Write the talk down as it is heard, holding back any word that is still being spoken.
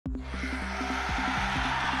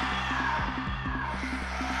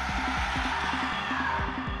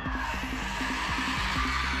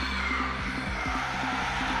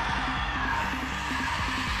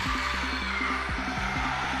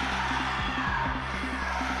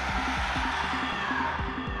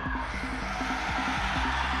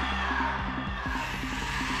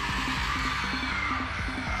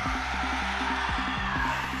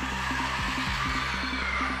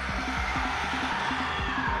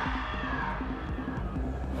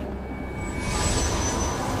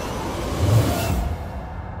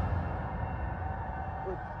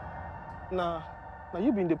Nah,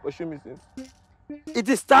 you been the pushing me since. It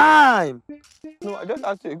is time. No, I just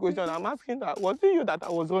asked you a question. I'm asking that, was it you that I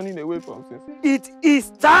was running away from since? It is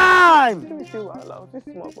time. Let me see what allows this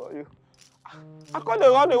small boy. I can't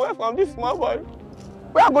run away from this small boy.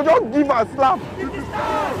 Where I go just give a slap. It is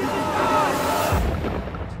time. It is time.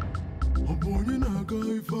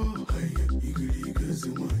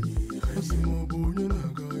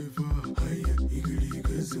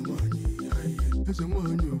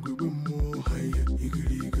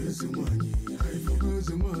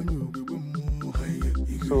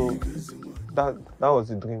 So that was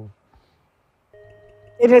the dream.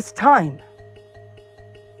 It is time.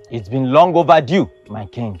 It's been long overdue, my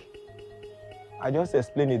king. I just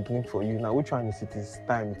explained a dream for you. Now which one is it? Is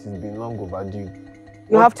time? It has been long overdue.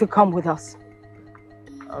 You have to come with us.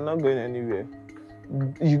 I'm not going anywhere.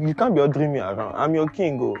 You can't be all dreaming around. I'm your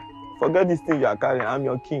king, oh. Forget this thing you are carrying. I'm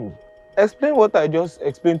your king. Explain what I just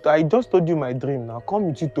explained. I just told you my dream now. Come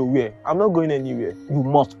with you to where? I'm not going anywhere. You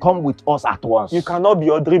must come with us at once. You cannot be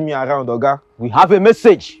all dreaming around, Oga. We have a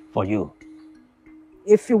message for you.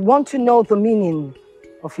 If you want to know the meaning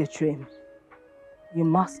of your dream, you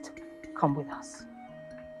must come with us.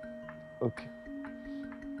 Okay.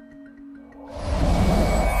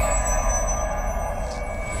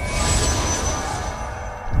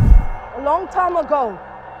 A long time ago,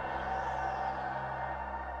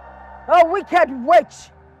 a wicked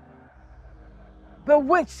witch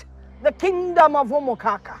bewitched the kingdom of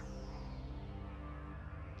Umukaka.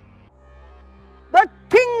 The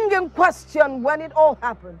king in question, when it all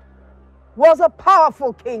happened, was a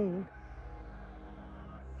powerful king.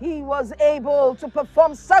 He was able to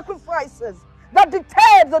perform sacrifices that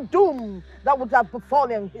deterred the doom that would have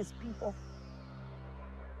befallen his people.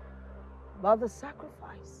 But the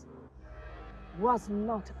sacrifice was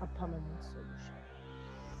not a permanent solution.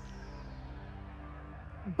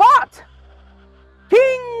 But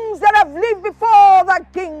kings that have lived before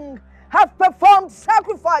that king have performed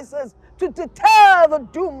sacrifices to deter the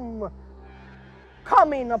doom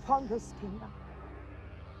coming upon this kingdom.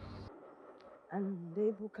 And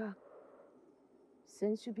Ebuka,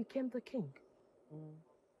 since you became the king,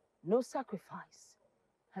 no sacrifice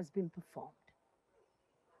has been performed.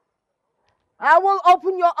 I will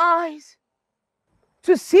open your eyes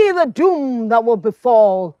to see the doom that will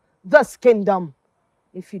befall this kingdom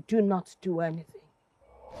if you do not do anything.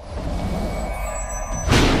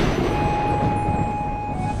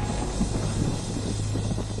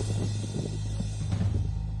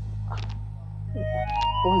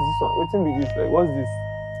 What's this one? What's in this? Like, what's this?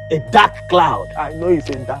 A dark cloud. I know it's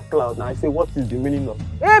a dark cloud. Now I say, what is the meaning of?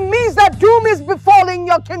 It means that doom is befalling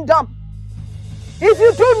your kingdom. If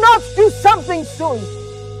you do not do something soon,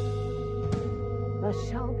 there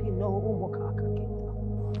shall be no Umukaka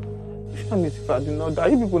kingdom. And if I do not die,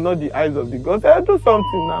 you people not the eyes of the gods. I do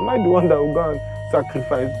something now. Am I the one that will go and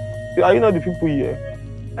sacrifice? Are you not the people here?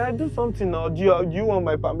 I do something now. Do you want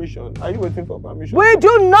my permission? Are you waiting for permission? We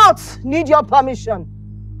do not need your permission.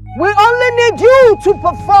 We only need you to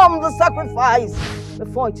perform the sacrifice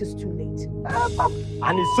before it is too late.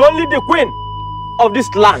 And it's only the queen of this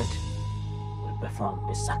land will perform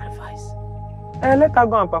the sacrifice. Let her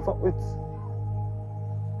go and perform. Wait.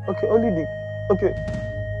 Okay, only the... Okay.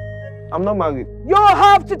 I'm not married. You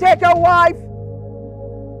have to take a wife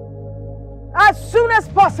as soon as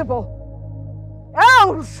possible.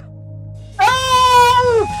 Else,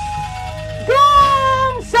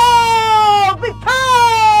 doom shall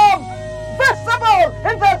become visible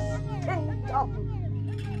in this kingdom.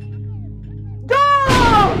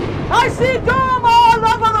 Doom! I see doom all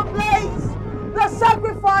over the place. The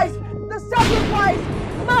sacrifice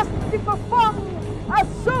must be performed as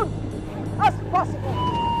soon as possible.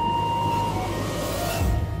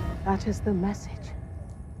 That is the message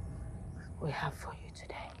we have for you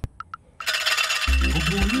today.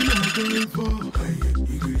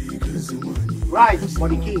 Right for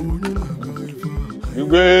the king.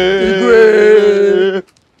 Igwe!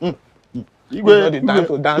 This is not the time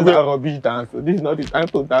to dance that rubbish dance. This is not the time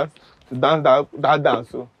to dance that dance.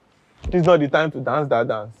 So. This is not the time to dance that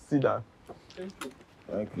dance. Sit down. Thank you.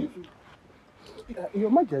 Thank you.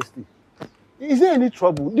 Your Majesty, is there any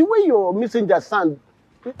trouble? The way your messenger sounded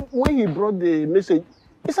when he brought the message,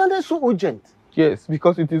 it sounded so urgent. Yes,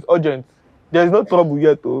 because it is urgent. There is no trouble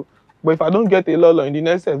yet, though. But if I don't get a lolo in the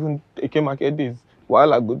next 7 AK market days,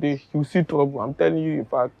 while I go there, you see trouble. I'm telling you, in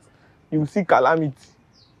fact, you see calamity.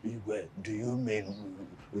 Do you mean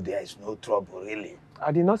there is no trouble, really?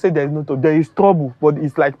 I did not say there is no trouble. There is trouble, but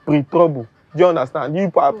it's like pre-trouble. Do you understand?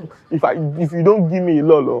 If you don't give me a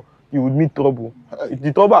lolo, you would meet trouble. If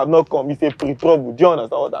the trouble have not come, it's a pre-trouble. Do you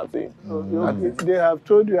understand what I'm saying? They have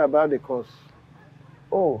told you about the cause.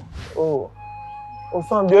 Oh, so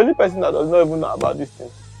I'm the only person that does not even know about this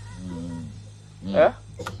thing. Eh?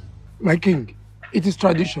 My king, it is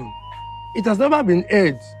tradition. It has never been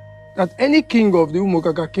heard that any king of the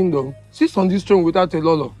Umukaka kingdom sits on this throne without a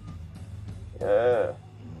lolo. Yeah.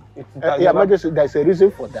 Your Majesty, there's a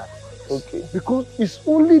reason for that. Okay. Because it's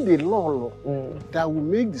only the law that will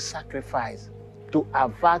make the sacrifice to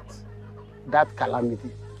avert that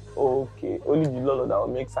calamity. Okay. Only the lolo that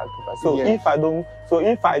will make sacrifice. So Yes. if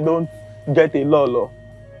I don't get a lolo,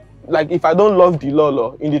 like if I don't love the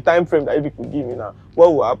lolo in the time frame that you people give me now,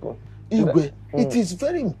 what will happen? Igwe, it is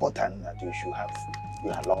very important that you should have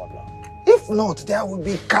your law. If not, there will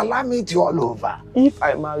be calamity all over. If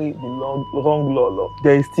I marry the wrong lolo,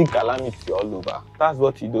 there is still calamity all over. That's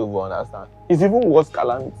what you don't understand. It's even worse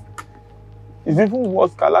calamity. It's even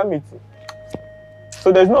worse calamity.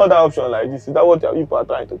 So there's no other option like this. Is that what people are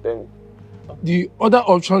trying to tell me? The other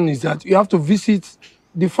option is that you have to visit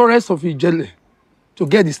the forest of Ijele to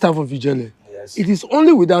get the staff of Ijele. Yes. It is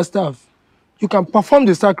only with that staff you can perform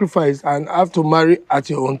the sacrifice and have to marry at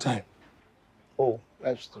your own time. Oh.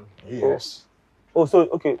 That's true. Yes. Oh, so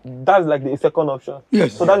okay, that's like the second option.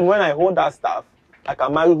 Yes. So that when I hold that staff, I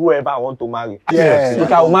can marry whoever I want to marry. Yes.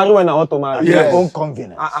 Like I will marry when I want to marry. Yes. Your own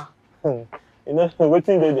convenience. You know,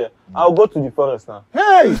 waiting there. I'll go to the forest now.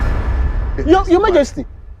 Hey! Your Majesty,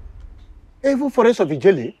 even forest of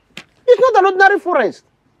Ijele, it's not an ordinary forest.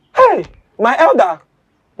 Hey, my elder,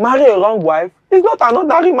 marry a wrong wife. It's not an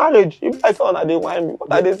ordinary marriage. If I saw that they whine me,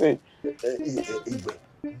 what are they saying? Igwe,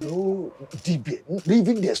 no debate,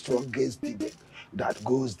 even the strongest debate that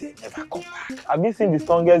goes there never come back. Have you seen the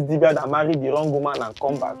strongest dibia that married the wrong woman and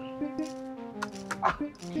come back?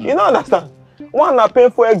 You don't understand. One na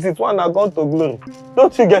painful exit, one na gone to glory.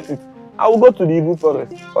 Don't you get it? I will go to the evil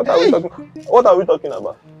forest. What are we talking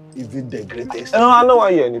about? Even the greatest. No, I don't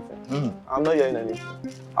want to hear anything. I'm not hearing anything.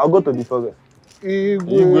 I'll go to the forest.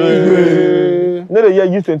 Igwe. No,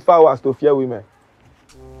 they use 24 hours to fear women.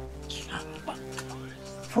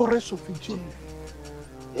 Forest of Ijele.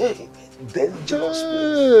 Hey, dangerous place.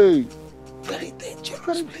 Hey! Very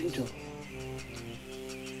dangerous Very place. dangerous.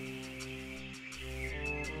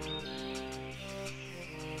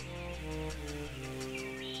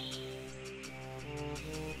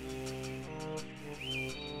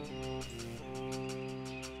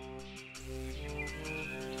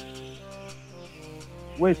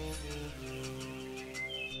 Wait.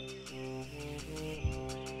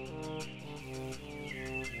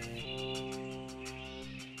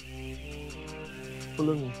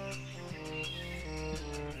 Follow me.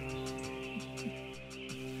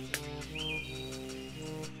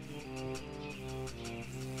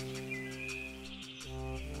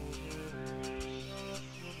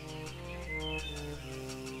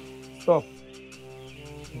 Stop.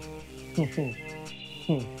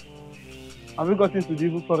 Have you gotten to the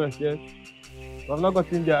evil forest yet? You have not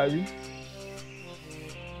gotten there, have you?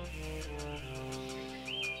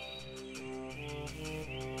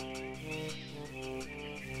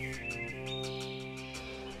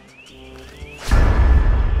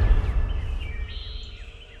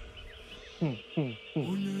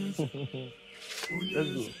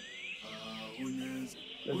 Let's go.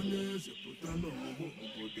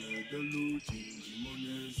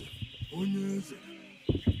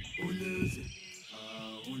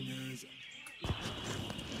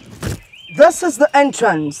 This is the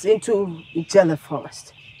entrance into Ijele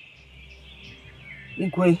Forest.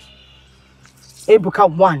 Igwe, Ebuka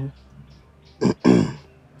 1.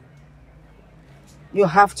 You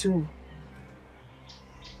have to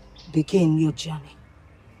begin your journey.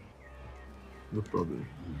 No problem.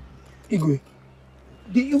 Igwe,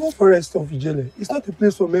 the evil forest of Ijele is not a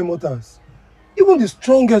place for mere mortals. Even the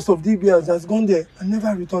strongest of DBS has gone there and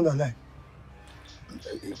never returned alive.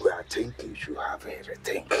 Igwe, I think you should have a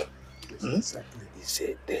rethink. Exactly. It's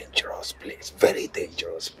a dangerous place, very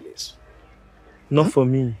dangerous place. Not for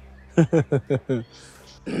me.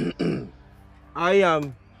 I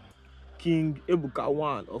am King Ebuka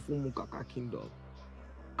 1 of Umukaka Kingdom.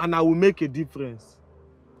 And I will make a difference.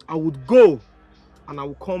 I would go and I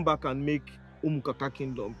will come back and make Umukaka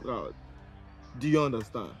Kingdom proud. Do you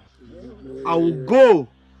understand? I will go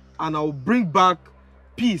and I will bring back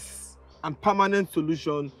peace and permanent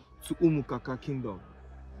solution to Umukaka Kingdom.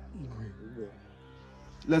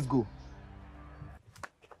 Let's go.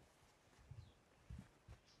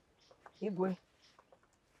 Igwe,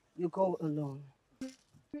 you go alone. I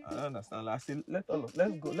don't understand. I say, let's go now.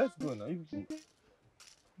 You go.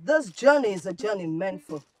 This journey is a journey meant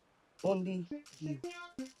for only you.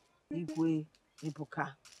 Igwe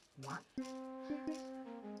Ibuka 1.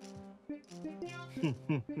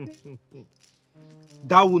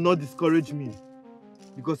 That will not discourage me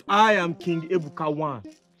because I am King Ebuka 1.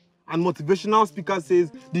 And motivational speaker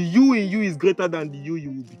says the you in you is greater than the you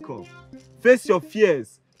will become. Face your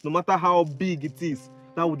fears, no matter how big it is.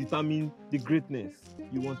 That will determine the greatness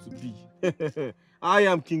you want to be. I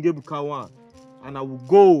am King Ebuka 1, and I will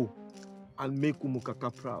go and make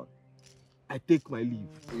Umukaka proud. I take my leave.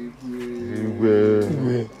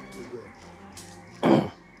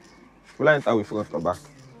 Will I enter with front or back?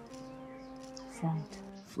 Front.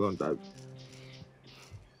 Front.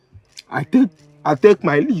 I take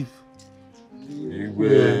my leave.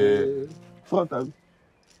 Front.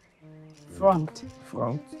 Front.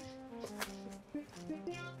 Front.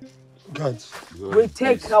 Guards. We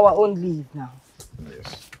take our own leave now.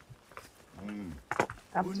 Yes.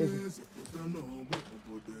 Up to you.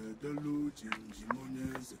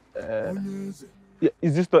 Yeah,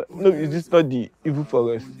 is this not the evil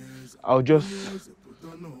forest? I'll just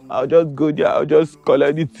go there. I'll just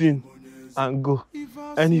collect the thing and go.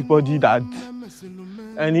 Any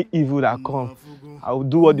evil that come, I will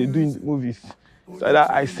do what they do in the movies. So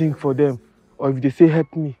that I sing for them, or if they say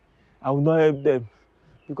help me, I will not help them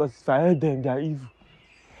because if I help them, they are evil.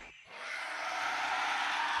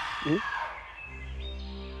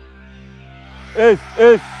 Ace.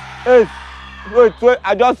 Wait,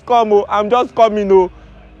 I just come. I'm just coming.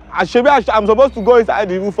 I'm supposed to go inside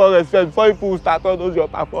the evil forest first before people start all those your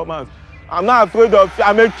performance. I'm not afraid of.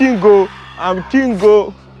 I'm a king. I'm king.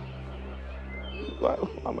 Why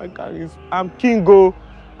am I carrying? I'm king.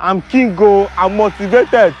 I'm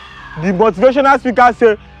motivated. The motivational speaker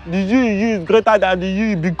say the you is greater than the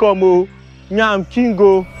you become. Me, I'm king.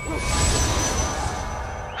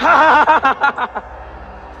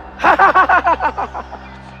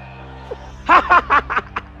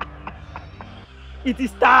 It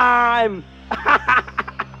is time.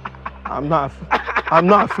 I'm not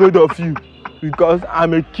afraid of you because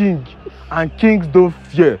I'm a king and kings don't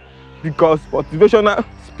fear because motivational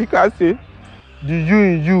speakers say the you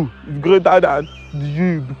in you is greater than the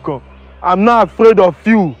you become. I'm not afraid of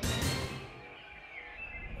you.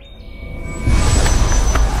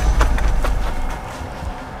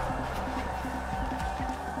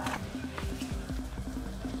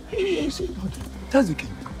 Is it not? That's the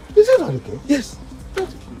king. Is it not the king? Yes,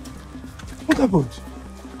 that's the king. What happened?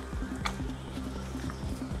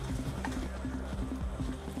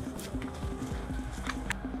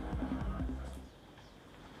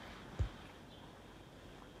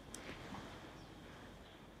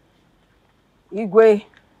 Igwe,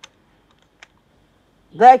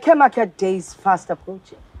 the Eke market days fast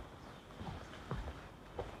approaching.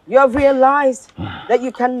 You have realized that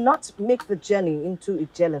you cannot make the journey into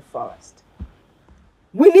Ijele forest.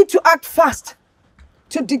 We need to act fast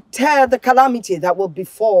to deter the calamity that will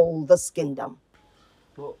befall this kingdom.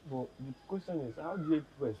 But the question is, how do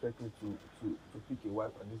people expect me to pick a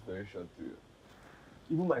wife at this very short period?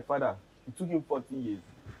 Even my father, it took him 40 years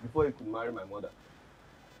before he could marry my mother.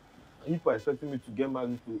 And people are expecting me to get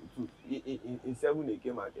married in 7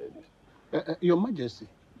 Eke market days. Your Majesty,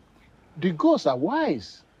 the gods are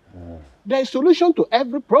wise. There is a solution to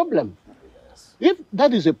every problem. Yes. If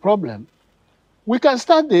that is a problem, we can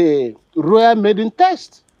start the royal maiden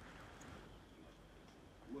test.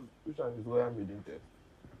 Which one is royal maiden test?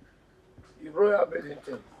 The royal maiden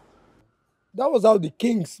test. That was how the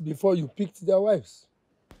kings before you picked their wives.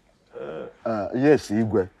 Yes,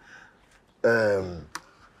 Igwe.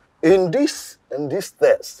 In this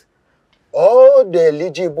test, all the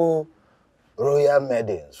eligible royal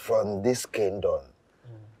maidens from this kingdom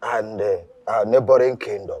and our neighboring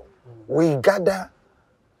kingdom, we gather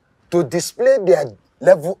to display their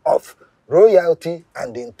level of royalty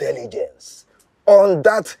and intelligence on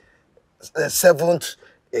that 7th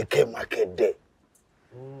Eke market day.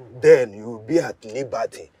 Then you will be at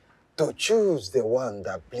liberty to choose the one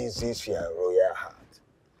that pleases your royal heart.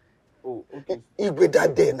 Oh, okay. Igwe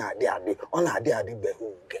that day na day on a day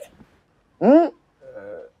behuge.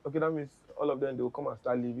 Okay, that means all of them, they will come and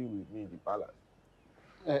start living with me in the palace.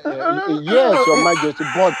 Yes, Your Majesty,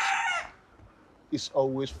 but it's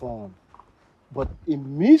always fun. But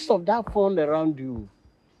in midst of that fun around you,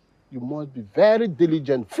 you must be very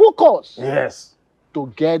diligent, focused Yes.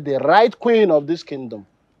 to get the right queen of this kingdom.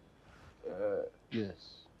 Yes.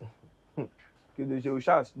 Okay, they will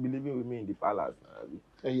just be living with me in the palace.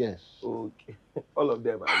 Yes. Okay. All of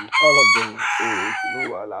them, Abi. All of them. Oh, okay. No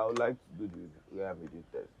wahala. I would like to do the royal maiden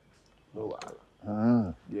test. No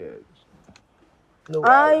wahala. Yes. No,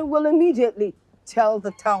 I will immediately tell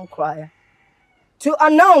the town crier to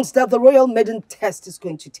announce that the royal maiden test is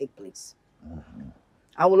going to take place.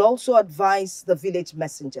 I will also advise the village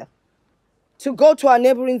messenger to go to our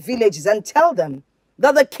neighboring villages and tell them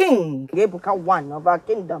that the king, Ebuka I of our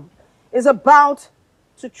kingdom, is about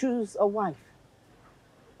to choose a wife.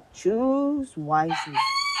 Choose wisely.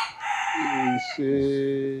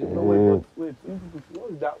 No, wait,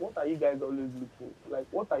 what's that? What are you guys always looking? Like,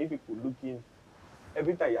 what are you people looking?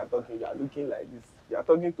 Every time you are talking like this. You are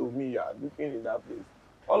talking to me, you are looking in that place.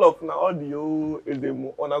 All of now, all the old is the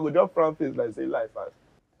more. On I go just front face like say life fast.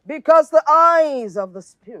 Because the eyes of the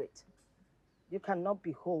spirit, you cannot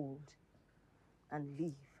behold and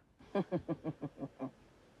leave.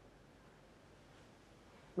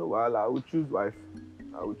 No, well, I will choose wife.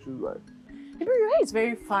 I will choose wife. Maybe your hair is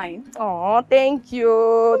very fine. Oh, thank you.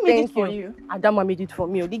 Who made it for you? Adama made it for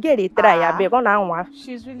me. The girl they try. I beg on that.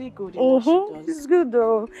 She's really good in what she does. It's good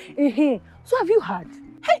though. So have you heard?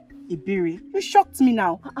 Hey, Iberi, you shocked me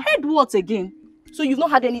now. Heard what again? So you've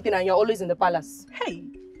not had anything and you're always in the palace? Hey,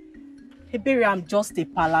 Iberi, I'm just a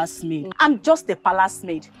palace maid. I'm just a palace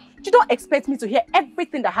maid. You don't expect me to hear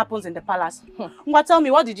everything that happens in the palace. Ngwa, tell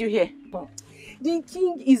me, what did you hear? The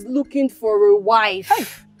king is looking for a wife. Hey,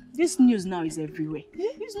 this news now is everywhere.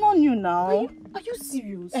 It's not new now. Are you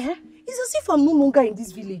serious? It's as if I'm no longer in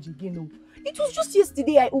this village again. No. It was just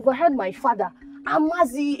yesterday I overheard my father,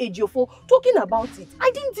 Amazi Ejiofor, talking about it. I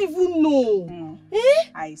didn't even know.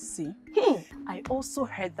 I see. I also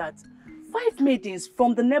heard that 5 maidens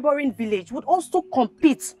from the neighboring village would also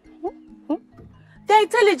compete. Their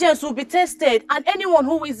intelligence will be tested, and anyone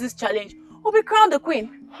who wins this challenge will be crowned the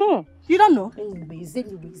queen. You don't know? Anyways,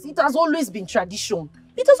 it has always been tradition.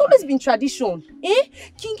 It has always been tradition.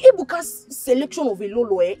 King Ebuka's selection of a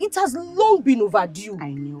Lolo, it has long been overdue.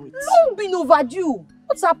 I knew it. Long been overdue.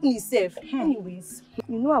 What's happening, Seth? Anyways,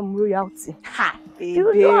 you know I'm royalty. Ha!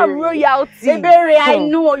 You know I'm royalty. Ebere, I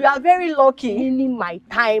know. You are very lucky. Meaning my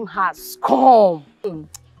time has come.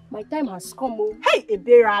 My time has come. Hey,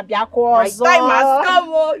 Ebere, Abiako. My time has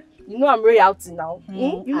come. You know I'm royalty now.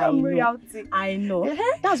 You know I'm royalty. I know.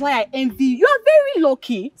 That's why I envy you. You are very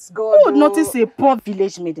lucky. It's God. Who would notice a poor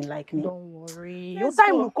village maiden like me? Don't worry. Let's Your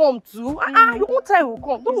time go. will come too. Your own time will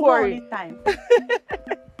come. Don't worry. It's not only time.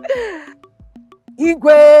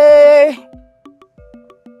 Igwe!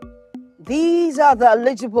 These are the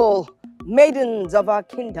eligible maidens of our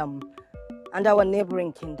kingdom and our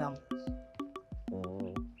neighboring kingdom.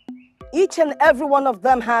 Each and every one of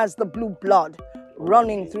them has the blue blood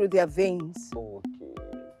running through their veins.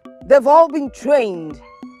 They've all been trained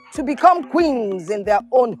to become queens in their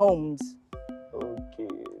own homes.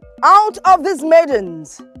 Out of these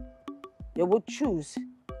maidens, you will choose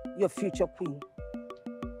your future queen.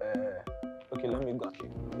 Okay, let me go.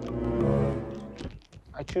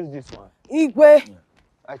 I choose this one. Igwe.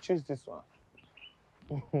 I choose this one.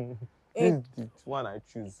 This is the one I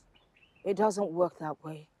choose. It doesn't work that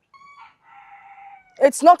way.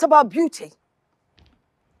 It's not about beauty.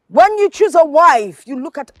 When you choose a wife, you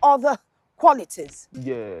look at other qualities.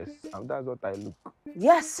 Yes, and that's what I look.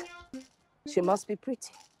 Yes, she must be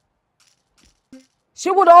pretty.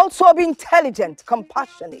 She would also be intelligent,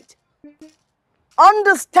 compassionate,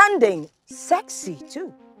 understanding, sexy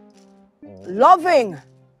too, loving,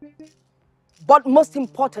 but most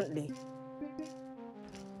importantly,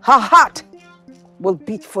 her heart will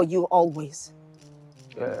beat for you always.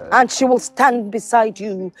 And she will stand beside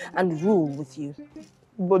you and rule with you.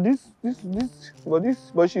 But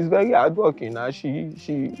but she's very hardworking.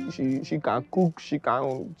 She can cook.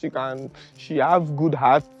 She have good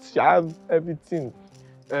heart. She have everything.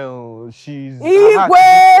 She's.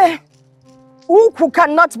 Igwe! Uku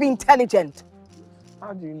cannot be intelligent.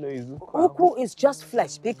 How do you know it's Uku? Uku is just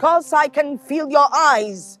flesh because I can feel your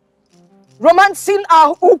eyes romancing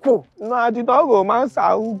our Uku. No, I did not romance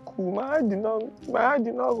our Uku. I did not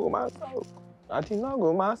romance our Uku. I did not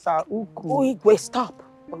romance our Uku. Igwe, stop.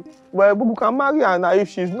 Well, we can marry her now if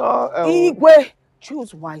she's not. Igwe,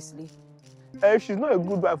 choose wisely. If she's not a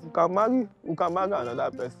good wife, we can marry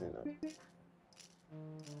another person.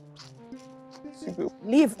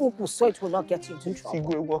 Leave Uku so it will not get you into trouble.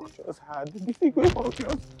 Igwe work just hard. This Igwe work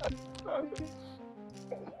just hard.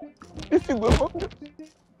 This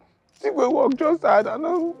Igwe work just hard. I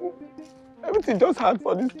know everything just hard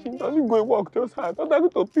for this kingdom. Igwe work just hard. I'm not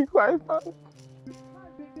going to pick wife.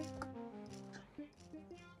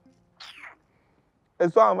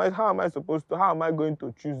 And so how am I going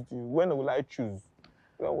to choose you? When will I choose?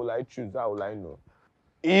 When will I choose? How will I know?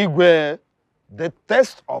 Igwe, the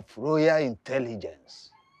test of royal intelligence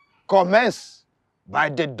commence by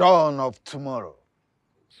the dawn of tomorrow.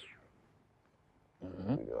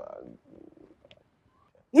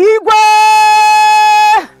 Igwe!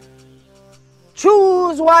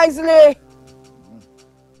 Choose wisely.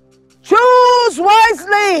 Choose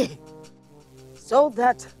wisely, so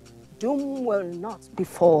that doom will not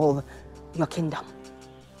befall your kingdom.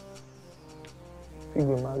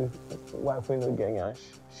 Igwe marry wife wey no get yansh.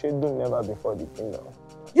 She doom never before the kingdom.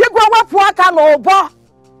 Igwe wepụ aka n'ụbọ.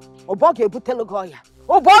 Ụbọ ga-ebutelu gị ọya.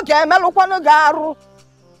 Ụbọ ga-emelụkwanụ gị arụ.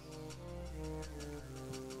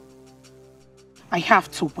 I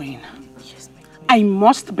have to win. Yes, I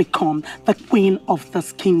must become the queen of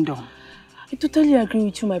this kingdom. I totally agree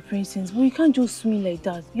with you, my princess, but you can't just win like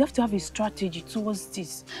that. You have to have a strategy towards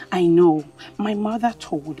this. I know. My mother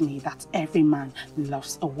told me that every man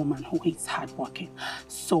loves a woman who is hardworking.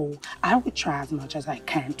 So I will try as much as I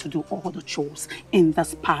can to do all the chores in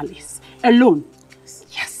this palace. Alone.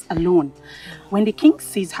 Yes, alone. When the king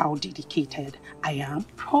sees how dedicated I am,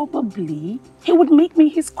 probably he would make me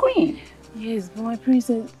his queen. Yes, but my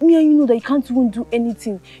princess, me and you know that you can't even do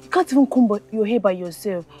anything. You can't even comb your hair by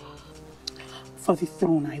yourself. For the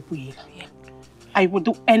throne, I will. Yeah. I will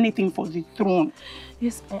do anything for the throne.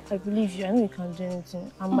 Yes, I believe you. I know you can do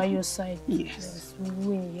anything. I'm by your side. Yes. We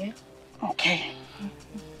win, yeah? Okay.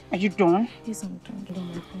 Are you done? Yes, I'm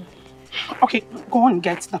done. Okay, go and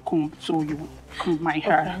get the comb so you comb my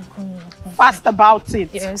hair. Okay, I'm coming. Fast about it.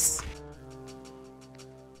 Yes.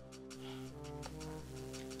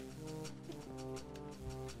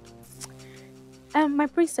 My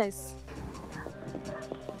princess,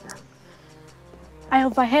 I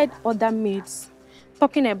overheard other maids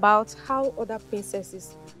talking about how other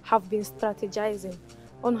princesses have been strategizing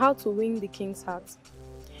on how to win the king's heart.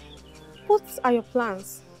 What are your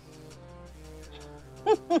plans?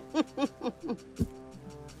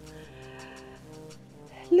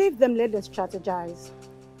 Leave them, let them strategize.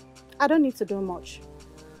 I don't need to do much.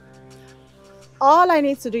 All I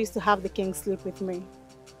need to do is to have the king sleep with me.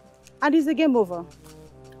 And it's a game over.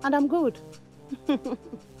 And I'm good.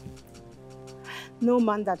 No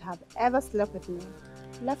man that have ever slept with me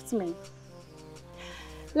left me.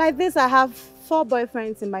 Like this, I have 4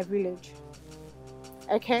 boyfriends in my village.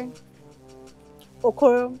 Okay?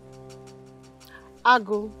 Okoro,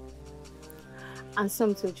 Agu, and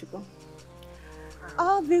Somtochukwu.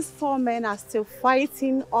 All these 4 men are still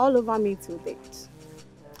fighting all over me to date.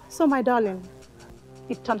 So my darling,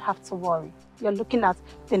 you don't have to worry. You're looking at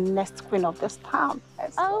the next queen of this town.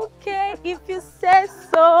 Okay, if you say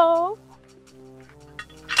so.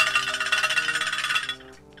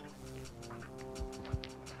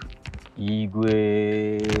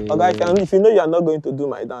 Igwe. Okay, if you know you are not going to do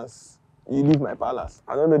my dance, you leave my palace.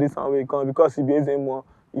 I don't know this one will come because he be more.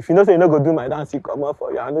 If you know say you not go do my dance, you come out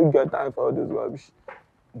for you. I don't get time for all this rubbish.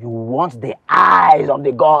 You want the eyes of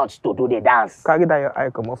the gods to do the dance. Carry that your eye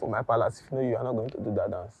come out from my palace. If you know you are not going to do that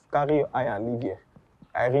dance, carry your eye and leave here.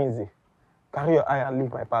 Irinze, carry your eye and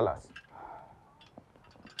leave my palace.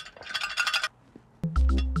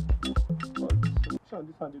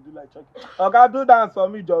 This one they do like chucky. Okay, do dance for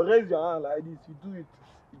me, just raise your hand like this. You do it.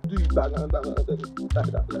 You do it back and down.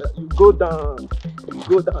 You go down. You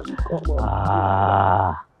go down. You come up.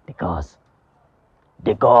 Ah, the gods.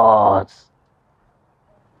 The gods.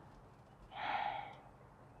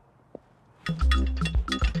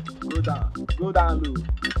 Go down low.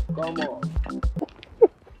 Come on.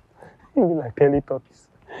 You be like Teletubbies.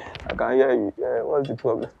 I can hear you. Yeah, what's the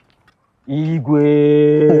problem?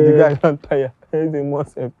 Igwe. The guy can't tire. He's a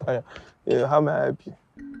most tire. Yeah, how may I help you?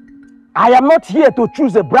 I am not here to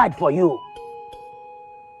choose a bride for you.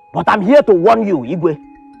 But I'm here to warn you, Igwe.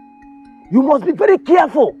 You must be very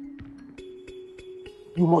careful.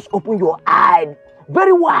 You must open your eye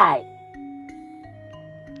very wide.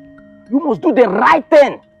 You must do the right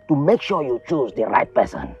thing to make sure you choose the right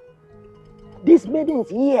person. These maidens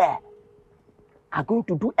here are going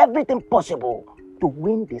to do everything possible to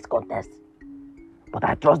win this contest. But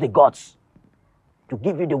I trust the gods to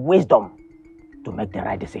give you the wisdom to make the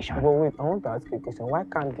right decision. But wait, I want to ask you a question. Why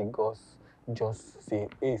can't the gods just say,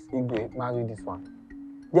 hey, Igwe, marry this one?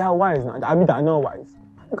 They are wise now. I mean, they are not wise.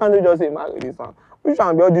 Why can't they just say, marry this one? Which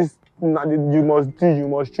one be all this? You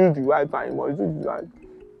must choose the right one. You must choose the right.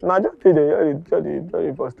 Now just say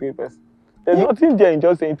the frustrate person. There's nothing there in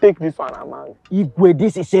just saying, take this one and marry. Igwe,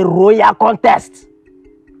 this is a royal contest.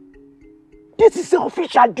 This is an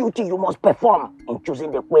official duty you must perform in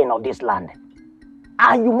choosing the queen of this land.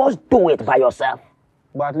 And you must do it by yourself.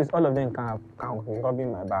 But at least all of them can be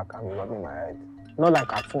rubbing my back and be rubbing my head. Not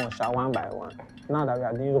like at once, one by one. Now that we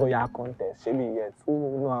are doing royal contest, maybe yes,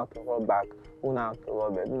 who know how to rub back, who know how to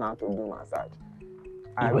rub it, who know how to do massage.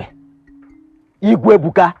 Igwe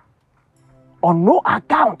Buka, on no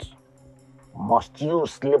account must you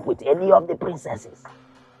sleep with any of the princesses.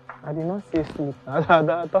 I did not say sleep. I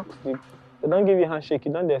talk sleep. They don't give you handshake,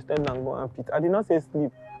 you don't extend and go and pit. I did not say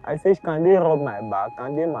sleep. I say, can they rub my back?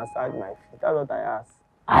 Can they massage my feet? That's what I asked.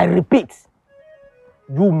 I repeat,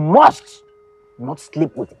 you must not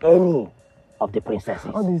sleep with any of the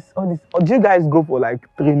princesses. All this. Do you guys go for like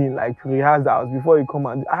training, like rehearsals before you come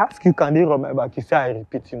and I ask you, can they rub my back? You say, I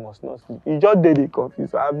repeat, you must not sleep. You just did it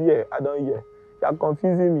confused. So I'm here, I don't hear. You're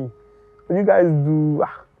confusing me. What you guys do?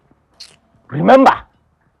 Remember,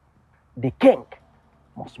 the king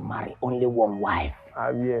must marry only one wife.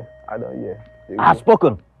 I'm here, I don't hear. I have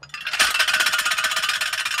spoken.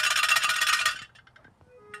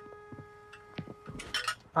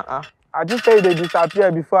 I just say they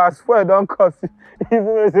disappear before I swear don't cause even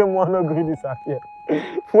when say one no gree disappear.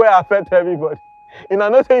 Where affect everybody. You know,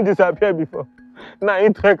 not saying disappear before. Now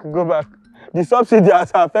Intrek go back. The subsidy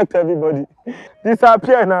has affect everybody.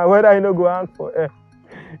 Disappear now, whether you no go hang for air.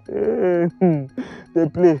 They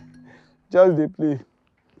play. Just they play.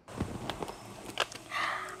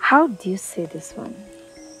 How do you say this one?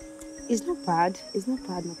 It's not bad. It's not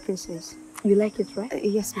bad, my princess. You like it, right?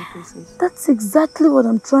 Yes, my princess. That's exactly what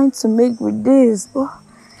I'm trying to make with this. But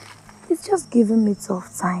it's just giving me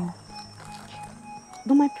tough time.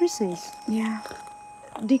 But my princess, yeah,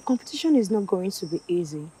 the competition is not going to be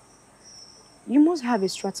easy. You must have a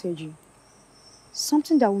strategy.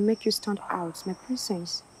 Something that will make you stand out, my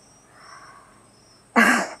princess.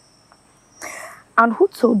 And who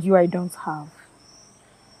told you I don't have?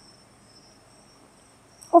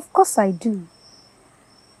 Of course I do.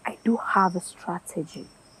 I do have a strategy.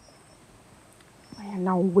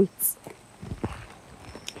 Now wait.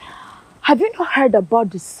 Have you not heard about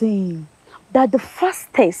the saying that the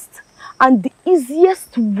fastest and the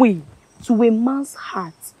easiest way to a man's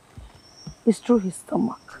heart is through his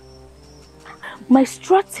stomach? My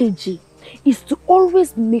strategy is to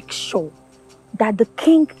always make sure that the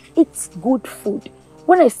king eats good food.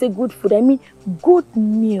 When I say good food, I mean good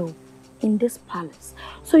meal in this palace.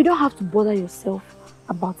 So you don't have to bother yourself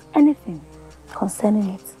about anything concerning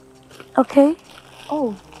it. Okay?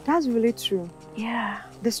 Oh, that's really true. Yeah.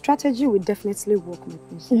 The strategy will definitely work, my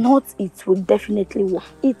princess. Not it will definitely work.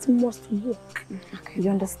 It must work. Okay. You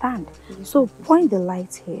understand? Yes, so point the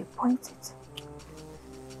light here. Point it.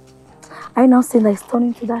 Are you now saying that it's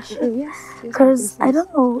turning to that shape? Yes. Because I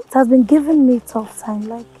don't know. It has been giving me a tough time.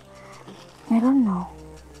 Like, I don't know.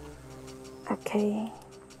 Okay.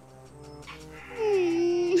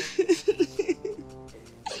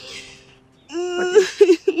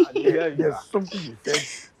 There's something you said.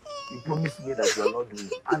 You promised me that you are not doing.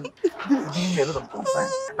 And this is giving me a lot of concern.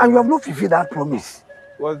 And you have not fulfilled that promise.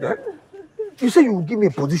 What's that? You say you will give me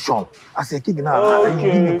a position as a king now. Okay. And you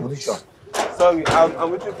will give me a position. Sorry,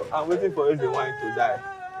 I'm waiting for Eze Wine to die.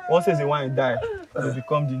 Once Eze Wine die, it will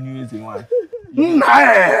become the new Eze Wine.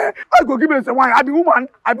 I go give me Eze Wine. I be woman.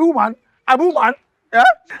 Yeah?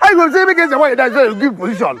 I go say make Eze Wine die so you give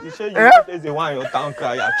position. You say you want Eze Wine or town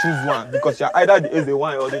crier, choose one because you're either the Eze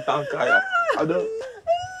Wine or the town crier. I don't.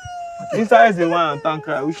 Inside Eze Wine and town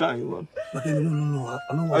crier, which one you want? Okay, no.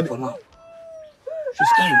 I don't want for now.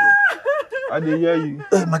 She's kind of. I didn't hear you.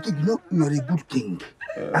 My king, you know you are a good king.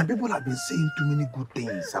 And people have been saying too many good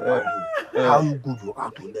things about you. How good you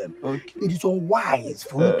are to them. Okay. It is unwise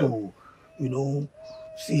for you to,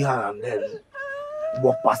 see her and then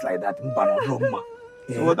walk past like that.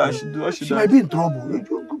 So what I should do? She might be in trouble.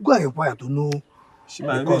 You go and inquire to know she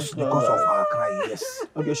might because of her cry. Yes.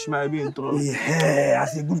 Okay, she might be in trouble. Yeah,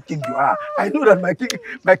 as a good king you are. I know that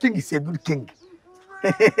my king is a good king.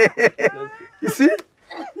 You see?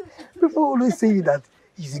 People always say that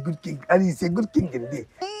he's a good king, and he's a good king indeed.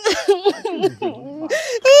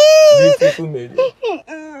 Beautiful lady.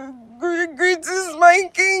 Greetings, my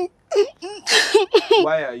king.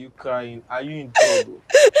 Why are you crying? Are you in trouble?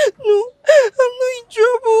 No, I'm not in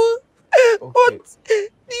trouble. Okay. But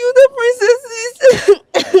the other princesses.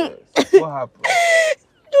 Yes. What happened?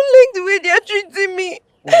 Don't like the way they are treating me.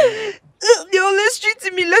 They're always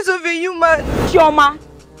treating me less of a human.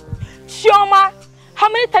 Chioma, how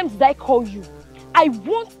many times did I call you? I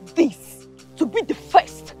want this to be the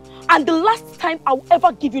first and the last time I will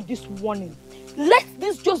ever give you this warning. Let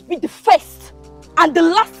this just be the first and the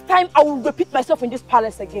last time I will repeat myself in this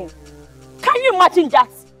palace again. Can you imagine that?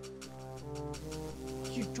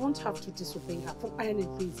 You don't have to disobey her for any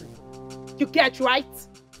reason. You get right?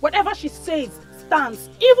 Whatever she says stands.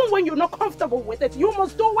 Even when you're not comfortable with it, you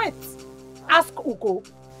must do it. Ask Ugo.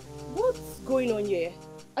 What's going on here?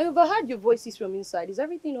 I overheard your voices from inside. Is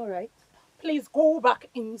everything all right? Please go back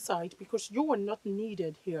inside because you are not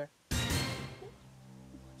needed here. What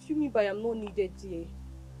do you mean by I'm not needed here?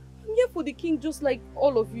 I'm here for the king just like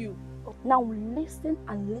all of you. Now listen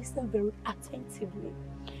and listen very attentively.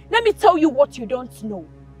 Let me tell you what you don't know.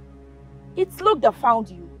 It's luck that found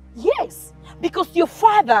you. Yes, because your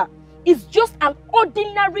father is just an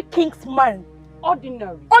ordinary king's man.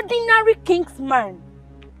 Ordinary? Ordinary king's man.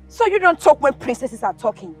 So you don't talk when princesses are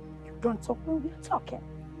talking. You don't talk when we're talking.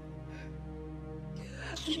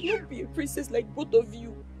 I should not be a princess like both of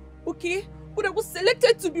you, okay? But I was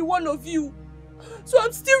selected to be one of you. So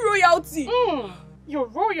I'm still royalty. You're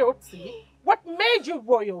royalty? What made you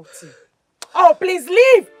royalty? Oh, please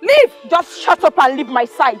leave! Leave! Just shut up and leave my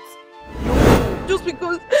sight. Just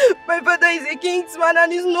because my father is a king's man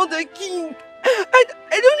and he's not a king. I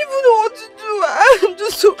don't even know what to do. I'm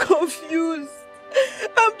just so confused.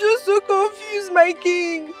 I'm just so confused, my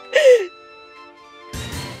king.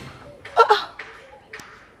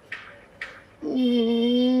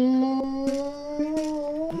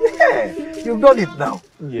 Yeah, you've done it now.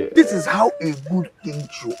 Yeah. This is how a good king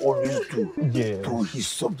should always do to his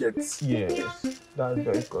subjects. Yes, that's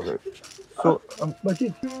very correct. So, my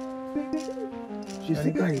kid, she's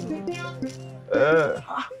still crying.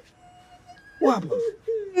 What happened?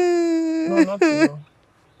 No, nothing.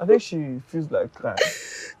 I think she feels like crying.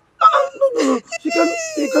 No. She cannot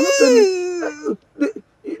tell me.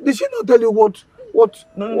 Did she not tell you what?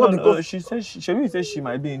 No. She said she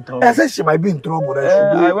might be in trouble. I said she might be in trouble.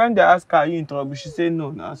 I went there, asked her, are you in trouble? She said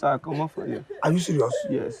no. Now, so I come up for you. Are you serious?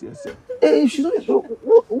 Yes. Hey, she's not in trouble.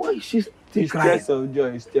 Why is she still crying? Tears of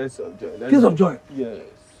joy. Tears of joy. Tears of joy?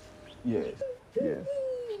 Yes.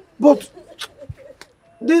 But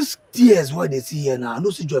these tears, what they see here now, I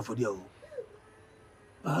don't see joy for them.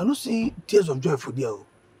 I don't see tears of joy for them.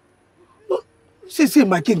 See,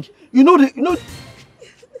 my king. You know.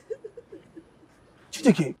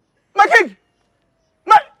 Chijike. My king!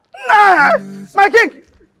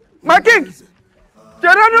 My king!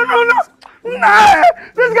 No! Nah!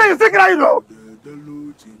 This guy is still crying, though!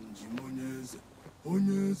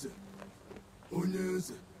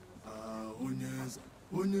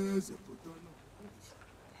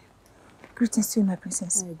 Greetings to you, my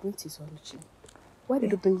princess. Greetings, Oluchi. Why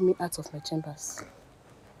did you bring me out of my chambers?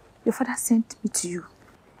 Your father sent me to you.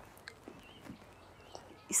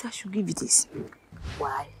 He said I should give you this.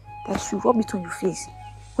 Why? That you should rub it on your face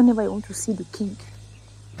whenever you want to see the king.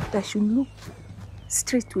 That you look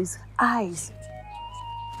straight to his eyes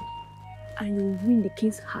and you win the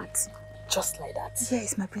king's heart. Just like that?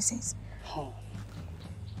 Yes, my princess.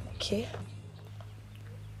 Okay.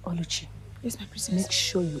 Oluchi. Yes, my princess. Make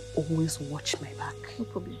sure you always watch my back. No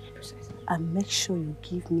problem, my princess. And make sure you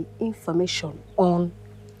give me information on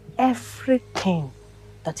everything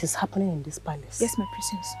that is happening in this palace. Yes, my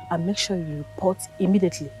princess. And make sure you report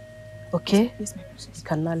immediately. Okay? Yes, my princess. You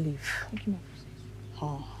cannot leave. Thank you, my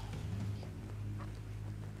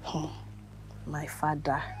princess. My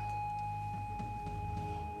father.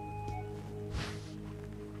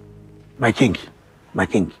 My king.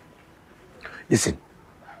 Listen,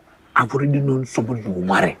 I've already known somebody you will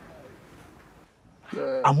marry.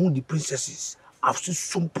 Among the princesses, I've seen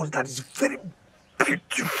somebody that is very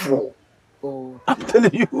beautiful. I'm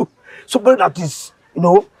telling you, somebody that is,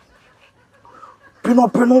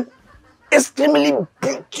 extremely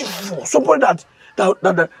beautiful. Somebody that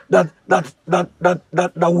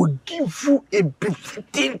will give you a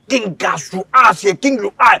befitting king as you are, a king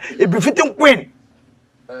you are, a befitting queen.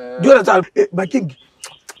 Do you understand? My king,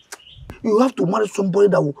 you have to marry somebody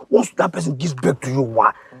that will, once that person gives birth to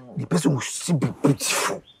you, the person will still be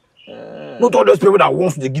beautiful. Not all those people that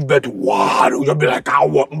once they give birth to, they'll just be like,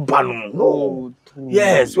 no.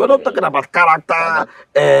 Yes, we're not talking about character,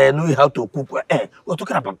 knowing how to cook. We're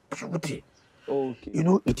talking about beauty. Okay.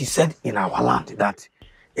 It is said in our land that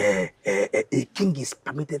a king is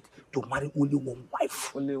permitted to marry only one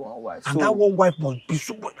wife. Only one wife. And that one wife must be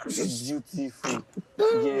somebody that is beautiful.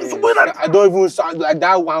 Yes. I don't even sound like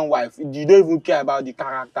that one wife. You don't even care about the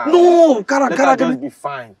character. No, character just be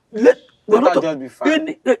fine. We're not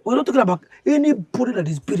talking about anybody that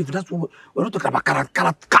is beautiful. That's what we're not talking about character.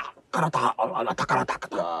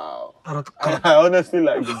 Wow. I honestly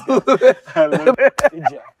like this guy. I love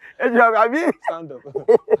it. Stand up.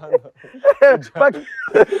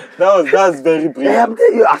 That's very brilliant.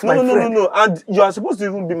 No. And you are supposed to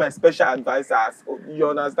even be my special advisor. You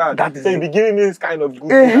understand? So you be giving me this kind of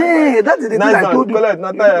good advice. That is the thing I told you.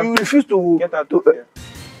 You refuse to get out of here.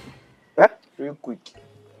 Real quick.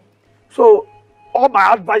 So all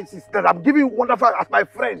my advice is that I'm giving you wonderful as my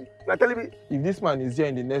friend. You are telling me if this man is here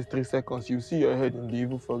in the next 3 seconds, you see your head in the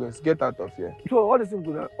evil forest. Get out of here. So what is it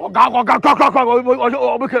to that?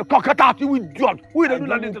 Get out, you idiot. We don't do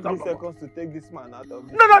that in 3 seconds to take this man out of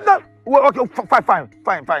this. No. Well, okay, fine.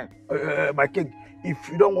 My king, If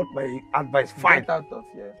you don't want my advice, fine. Get out of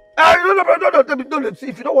here. No,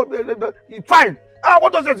 if you don't want, fine.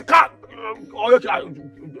 What does it? Come. What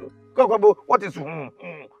is? Come.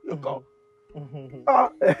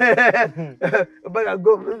 But I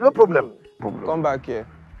go. No problem. Come back here.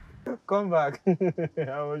 Come back.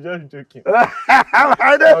 I was just joking.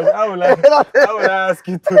 I know. How will I ask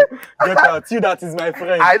you to get out? You that is my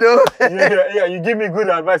friend. I know. Yeah, you give me good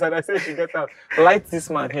advice and I say you should get out. Light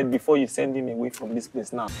this man head before you send him away from this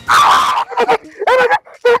place now.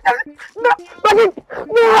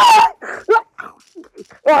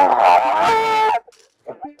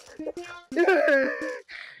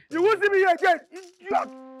 You won't see me here again.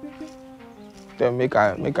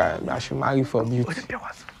 Then I should marry for beauty.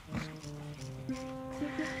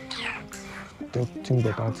 Don't think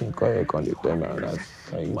that I think correct on the time and that.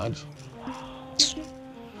 Can you imagine?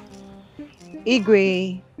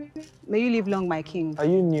 Igwe, may you live long, my king. Are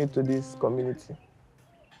you new to this community?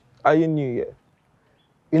 Are you new here?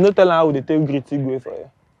 You know, tell her how they take great Igwe for you.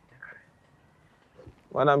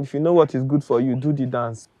 Madam, if you know what is good for you, do the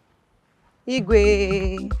dance.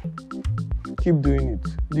 Igwe. Keep doing it.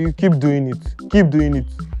 You keep doing it. Keep doing it.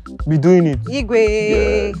 Be doing it. Igwe.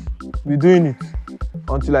 Yes. Be doing it.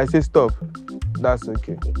 Until I say stop. That's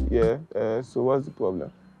okay. Yeah. So what's the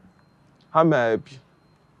problem? How may I help you?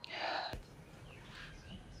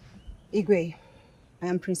 Igwe, I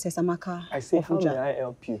am Princess Amaka. I say, how may I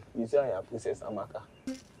help you? You say I am Princess Amaka.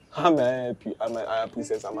 How may I help you? I am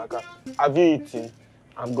Princess Amaka. Have you eaten?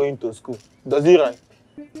 I'm going to school. Does it rhyme?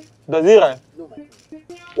 Does it rhyme? No, my king.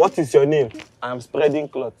 What is your name? I am spreading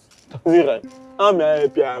cloth. Does it rhyme? How may I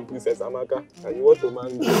help you? I am Princess Amaka. And you want to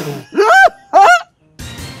marry me?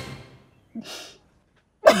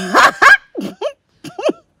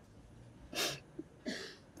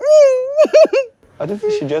 I don't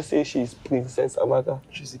think she just say she's Princess Amaka.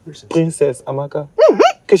 She's a princess. Princess Amaka.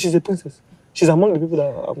 Okay, she's a princess. She's among the people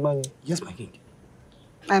that are marrying. Yes, my king.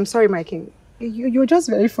 I'm sorry, my king. You're just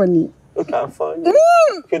very funny. Okay, I'm funny.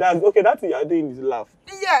 Okay, that's what you're doing is laugh.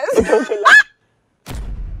 Yes. Okay, laugh.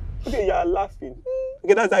 Okay, you're laughing.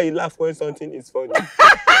 Okay, that's how you laugh when something is funny.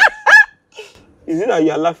 Is it that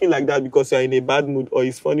you're laughing like that because you're in a bad mood or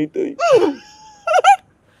it's funny to you?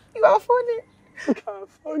 You are funny. Okay, I'm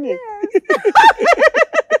funny.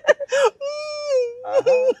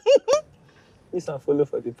 Listen, follow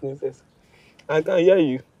for the princess. I can hear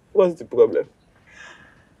you. What's the problem?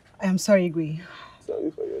 I am sorry, Igwe. Sorry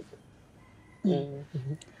for yourself.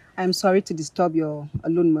 I am sorry to disturb your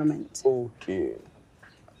alone moment. Okay.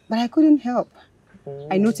 But I couldn't help.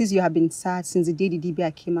 I noticed you have been sad since the day the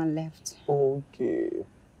DBI came and left. Okay.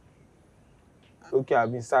 Okay,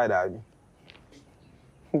 I've been sad, Abby.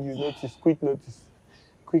 You notice, quick notice.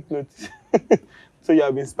 Quick notice. So you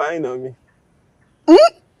have been spying on me. Why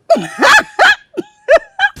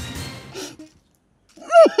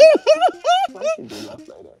should you laugh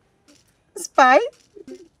like that? Spy?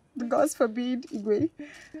 God forbid, Igwe.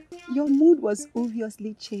 Your mood was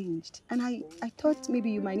obviously changed, and I thought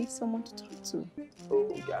maybe you might need someone to talk to.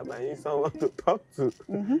 Oh, okay, I might need someone to talk to.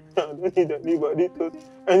 I don't need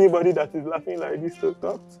anybody that is laughing like this to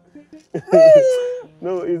talk to.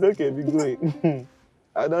 No, it's okay, be going.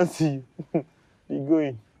 I don't see you. Be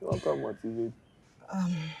going. Don't come motivate.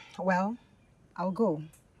 Well, I'll go.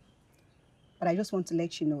 But I just want to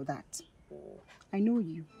let you know that I know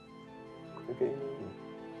you. Okay.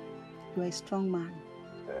 You're a strong man.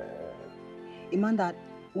 A man that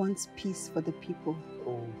wants peace for the people.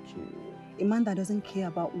 Okay. A man that doesn't care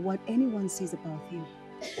about what anyone says about him.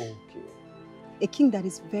 Okay. A king that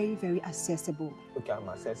is very, very accessible. Okay, I'm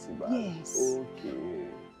accessible. Yes. Okay.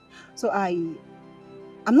 So I'm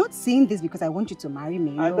not saying this because I want you to marry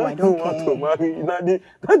me. No, I don't want care. to marry you.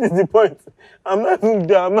 That is the point. I'm not even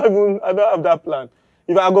there. I don't have that plan.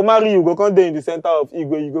 If I go marry you, go come there in the center of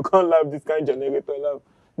Igwe, you go come laugh this kind of generator laugh.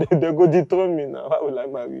 They go dethrone me now. How will I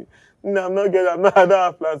marry you? No, I don't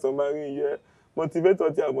have plans of marrying you. Motivate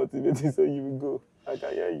what you are motivating so you will go. I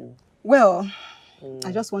can hear you. Well,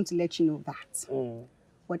 I just want to let you know that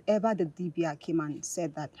whatever the DBR came and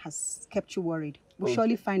said that has kept you worried, we'll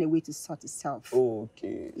surely find a way to sort itself.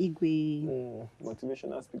 Okay. Igwe.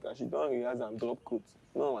 Motivational speaker. She don't realize I'm drop quote.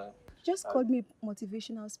 No, man. You just called me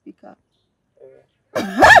motivational speaker.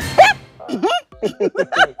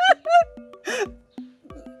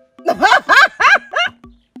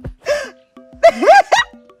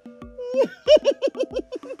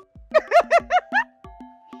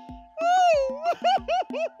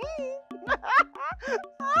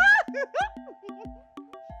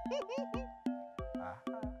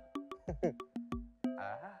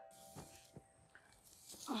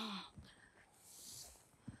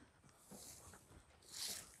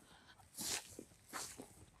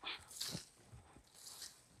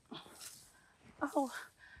 Oh,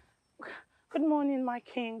 good morning, my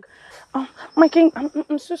king. My king,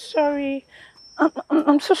 I'm so sorry.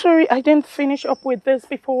 I'm so sorry I didn't finish up with this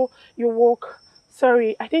before you woke.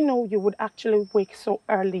 Sorry, I didn't know you would actually wake so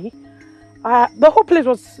early. The whole place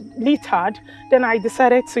was littered. Then I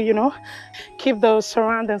decided to, keep the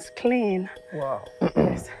surroundings clean. Wow.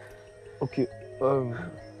 Yes. Okay.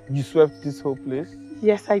 You swept this whole place?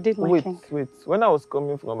 Yes, I did, my Wait, king. wait. When I was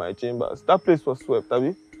coming from my chambers, that place was swept, have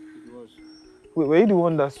you? It was. Wait, were you the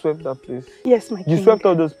one that swept that place? Yes, my king. You swept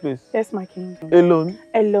all those places? Yes, my king. Alone?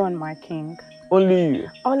 Alone, my king. Only you?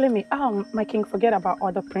 Only me. My king, forget about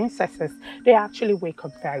other princesses. They actually wake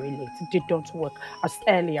up very late. They don't work as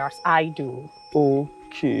early as I do.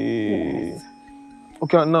 Okay. Yes.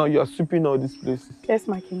 Okay, now you are sweeping all these places. Yes,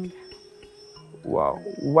 my king. Wow.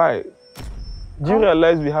 Why? Do you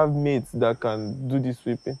realize we have maids that can do this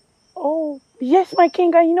sweeping? Oh, yes, my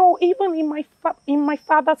king. I know. Even in my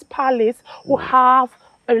father's palace, we have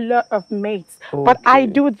a lot of maids. Okay. But I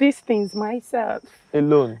do these things myself.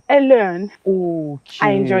 Alone? Alone. Okay.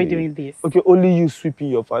 I enjoy doing this. Okay, only you sweeping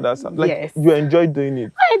your father's house. Like, yes. You enjoy doing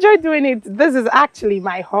it? I enjoy doing it. This is actually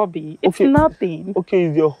my hobby. It's nothing. Okay,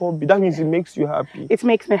 it's your hobby. That means it makes you happy. It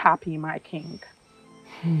makes me happy, my king.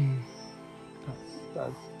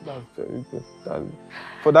 That's very good.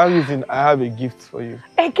 For that reason, I have a gift for you.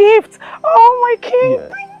 A gift? Oh, my king,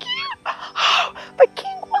 yes. Thank you. Oh, the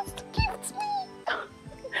king wants to gift me.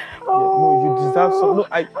 No, you deserve some. No,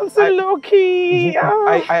 I'm so lucky.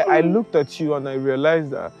 I looked at you and I realized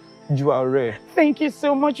that you are rare. Thank you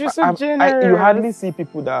so much. You're so generous. You hardly see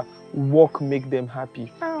people that work make them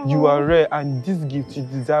happy. Oh. You are rare, and this gift, you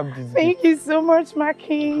deserve this gift. Thank you so much, my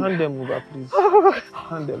king. Hand them over, please.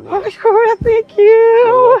 Hand them over. Oh, thank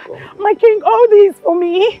you. My king, all these for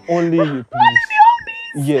me. Only you,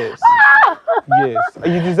 please. Yes. Yes.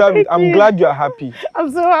 You deserve it. I'm glad you are happy. I'm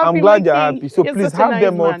so happy. I'm glad you're happy. So you're please have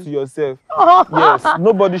them all to yourself. Yes.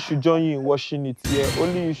 Nobody should join you in washing it. Yeah.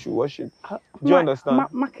 Only you should wash it. Do you understand?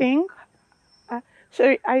 My king?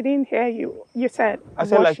 Sorry, I didn't hear you. You said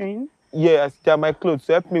washing? Yes, they are my clothes.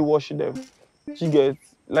 So help me wash them. She gets,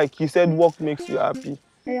 like you said, work makes you happy.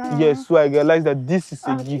 Yeah. Yes, so I realized that this is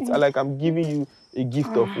a gift. Like I'm giving you a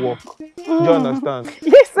gift of work. Do you understand?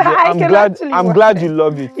 Yes, yeah, I'm glad you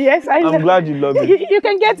love it. Yes, I'm glad you love it. You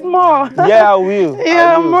can get more. Yeah, I will.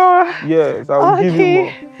 Yeah, I will. more. Yes, I will give you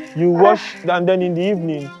more. You wash, and then in the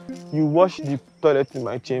evening, you wash the toilet in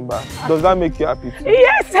my chamber. Does that make you happy too?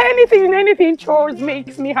 Yes, anything. Chores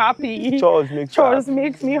makes me happy. Chores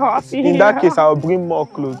makes me happy. In that case, I'll bring more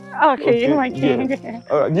clothes. Okay, my king. Yeah.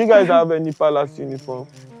 All right. Do you guys have any palace uniform?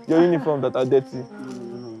 Your uniform that are dirty?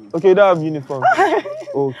 Okay, you don't have uniform.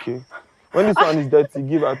 Okay. When this one is dirty,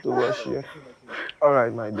 give her to wash here. All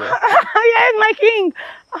right, my dear. Yes, my king.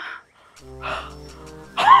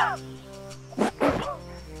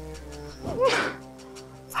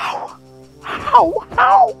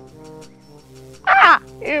 Ow.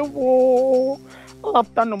 Ewo.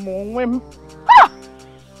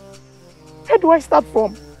 Where do I start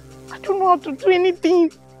from? I don't know how to do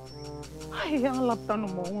anything. Are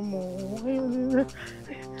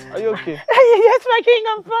you okay? Yes, my king,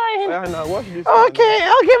 I'm fine. Yeah, now wash this. Okay,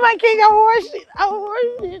 my king, I'll wash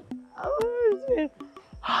it.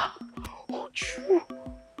 Ochu,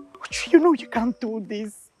 you know you can't do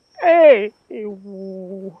this. Hey,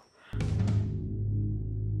 ewo.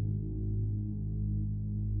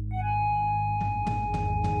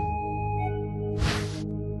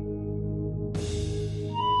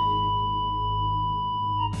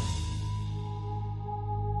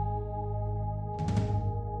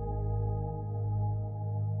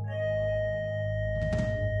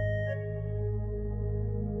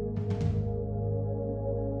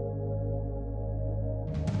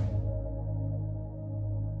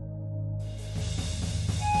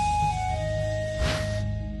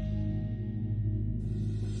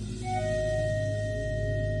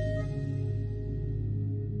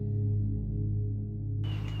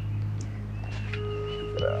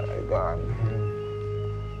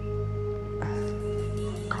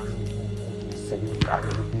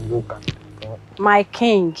 My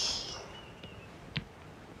king.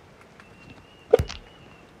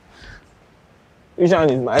 Which one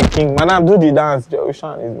is my king? Madam, do the dance. Which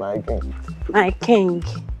one is my king? My king.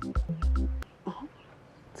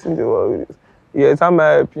 See the word with this. Yes, how may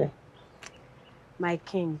I help you? My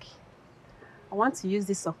king, I want to use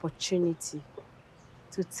this opportunity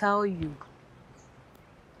to tell you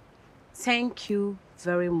thank you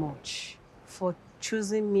very much for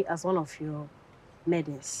choosing me as one of your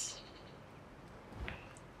maidens.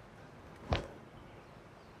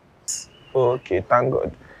 Okay, thank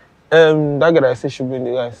God. That guy I said should bring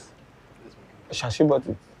the guys. Shall she bought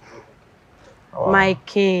it? Wow. My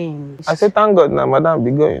king. I say thank God now, madam,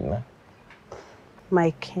 be going now.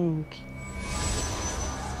 My king.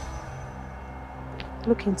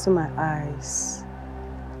 Look into my eyes.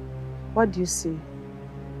 What do you see?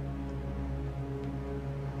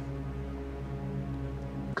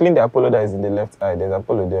 Clean the Apollo that is in the left eye. There's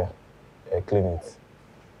Apollo there. Clean it.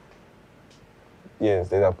 Yes,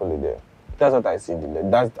 there's Apollo there. That's what I see in the left.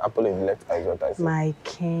 That's Apollo in the left eye is what I see. My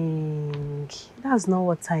king. That's not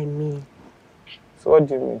what I mean. So what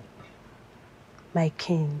do you mean? My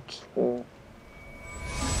king.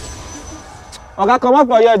 Okay, come up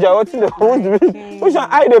for here, Joe. What's the which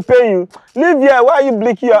eye they pay you? Leave here. Why are you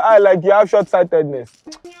blinking your eye like you have short-sightedness?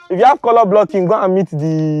 If you have color blocking, go and meet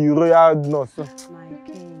the royal nurse. My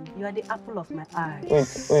king, you are the apple of my eye. Wait.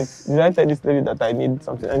 Did I tell this lady that I need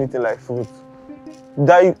something, anything like fruit? Did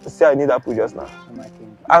I say I need apple just now? No, my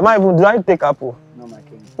king. Did I take apple? No, my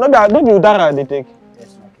king. No, don't be Udara they take.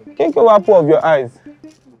 Yes, my king. Can't go apple of your eyes.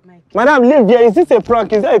 Madam, leave here. Is this a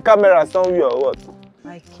prank? Is there a camera somewhere or what?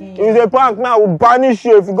 My king. If it's a prank now, I will banish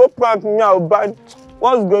you. If you go prank me, I will ban.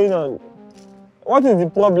 What's going on? What is the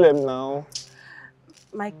problem now?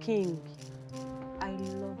 My king, I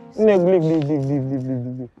love you. Leave.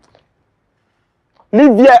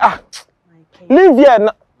 Leave here. Leave here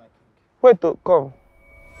now. Wait, come.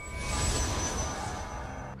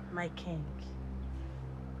 My king,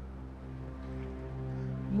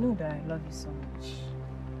 you know that I love you so much.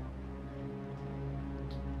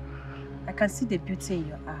 I can see the beauty in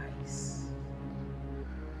your eyes.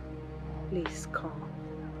 Please come.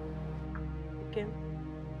 Okay?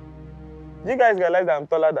 Do you guys realize that I'm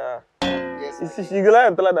taller than her? Yes. You realize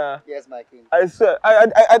I'm taller than her? Yes, my king. I swear.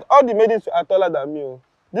 All the maidens are taller than me.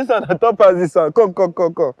 This one, the top as this one. Come.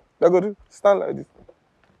 They go to stand like this.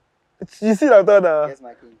 You see that taller than her? Yes,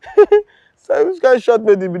 my king. So which kind of short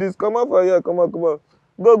maiden be this? Come on for here. Come on. Go.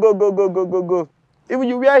 If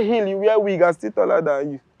you wear heel, you wear wig, I'm still taller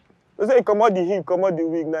than you. They say come out the heel, come out the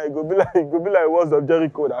wig. Now it go be like walls of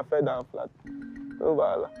Jericho that fell down flat. Oh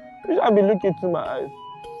Allah. You should be looking through my eyes.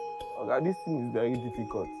 Okay, this thing is very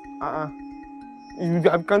difficult. If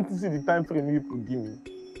I can't see the time frame you people give me,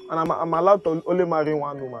 and I'm allowed to only marry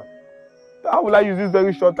one woman. How will I use this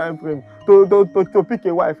very short time frame to pick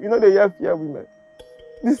a wife? You know they have fear women.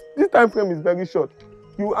 This time frame is very short.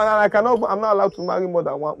 I'm not allowed to marry more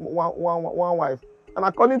than one wife. And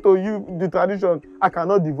according to you, the tradition, I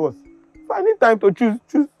cannot divorce. So I need time to choose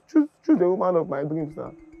the woman of my dreams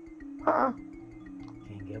now.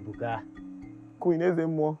 King Ebuka. Queen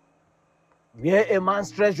Ezemo. Where a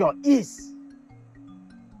man's treasure is,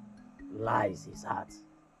 lies his heart.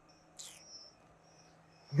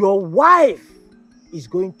 Your wife is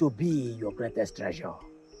going to be your greatest treasure.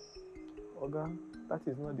 Oga, that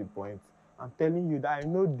is not the point. I'm telling you that I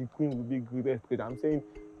know the queen will be greatest treasure. I'm saying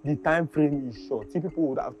the time frame is short. See, people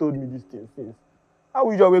would have told me these things since. How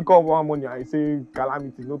would you wake up one morning and say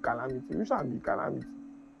calamity, no calamity? You shall be calamity.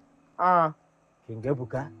 King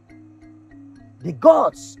Ebuka, the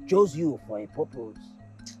gods chose you for a purpose.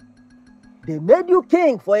 They made you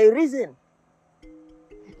king for a reason.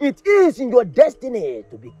 It is in your destiny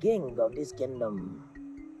to be king of this kingdom.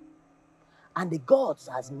 And the gods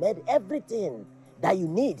has made everything that you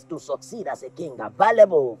need to succeed as a king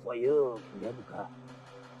available for you, King Ebuka.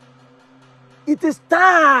 It is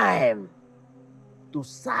time to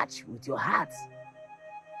search with your heart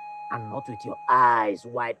and not with your eyes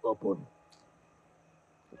wide open.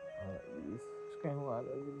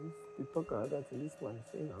 You talk another thing, this one is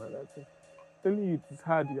saying another thing. Telling you it is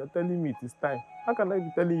hard, you're telling me it is time. How can I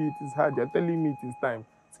be telling you it is hard, you're telling me it is time?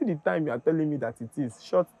 See the time you are telling me that it is,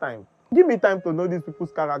 short time. Give me time to know these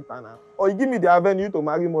people's character now. Or you give me the avenue to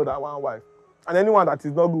marry more than one wife. And anyone that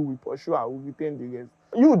is not good will pursue, I will retain the rest.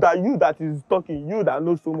 You that is talking, you that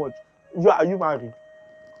knows so much, are you married?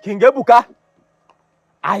 King Ebuka,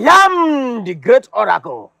 I am the great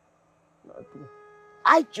oracle. Not true.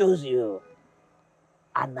 I chose you,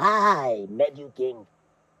 and I made you king.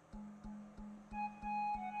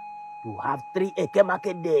 You have 3 Eke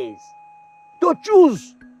market days to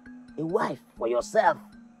choose a wife for yourself.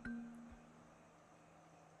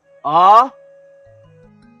 Or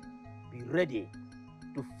be ready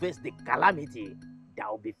to face the calamity that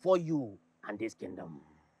will befall you and this kingdom.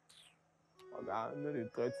 I know they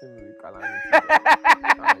threaten me with calamity.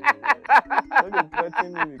 I know they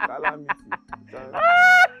threaten me with calamity.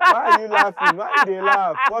 Why are you laughing? Why do they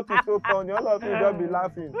laugh? What is so funny? All of you just be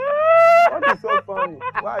laughing. What is so funny?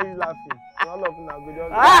 Why are you laughing? All of you now go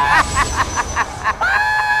just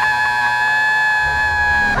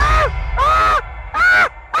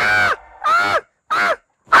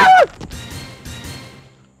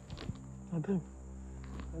Madam.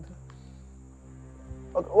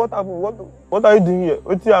 What happened? What are you doing here?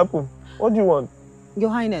 What happened? What do you want? Your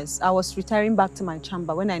Highness, I was retiring back to my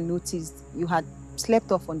chamber when I noticed you had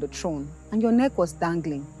slept off on the throne and your neck was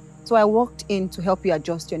dangling. So I walked in to help you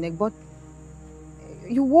adjust your neck, but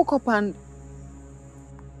you woke up and...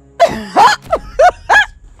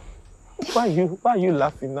 Why are you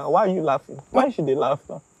laughing now? Why are you laughing? Why should they laugh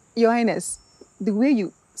now? Your Highness, the way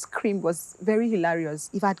you screamed was very hilarious.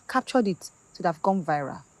 If I had captured it, it would have gone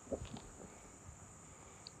viral.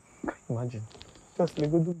 Imagine. Just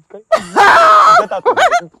get out of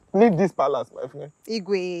this. Leave this palace, my friend.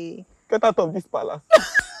 Igwe. Get out of this palace.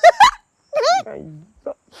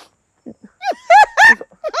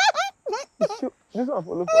 This one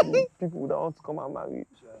follow for the people that want to come and marry.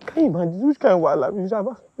 Can you imagine which kind of wahala?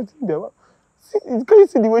 Can you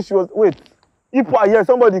see the way she was? Wait. If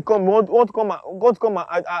somebody come want to come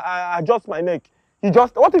and adjust my neck.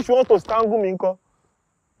 What if she wants to strangle me, Nko?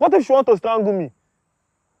 What if she wants to strangle me?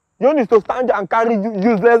 You need to stand there and carry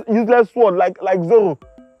useless sword like Zoro.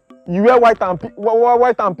 You wear white and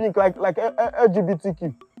pink like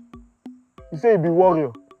LGBTQ. You say you be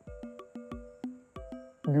warrior.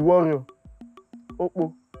 You be warrior.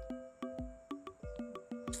 Oh.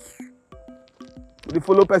 The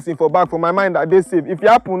follow person for back for my mind that they safe. If it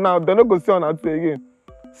happen now, they're not going to see on that again.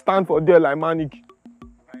 Stand for there like Manic.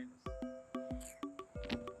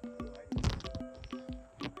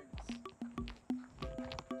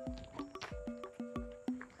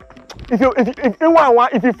 If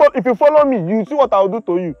you follow me, you see what I'll do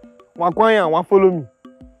to you. One follow me.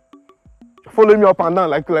 Follow me up and down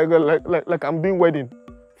like I'm doing wedding.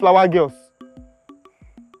 Flower girls.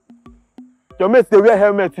 Your mates they wear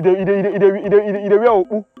helmets. They wear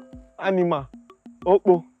opu. Animal.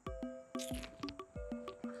 Opu.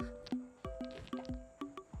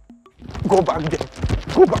 Go back there.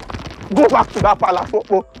 Go back. Go back to that palace.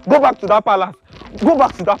 Opu. Go back to that palace. Go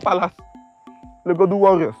back to that palace. Let's go do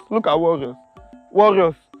warriors. Look at warriors.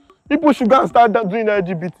 Warriors. People should go and start doing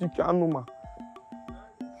LGBTQ. Anuma.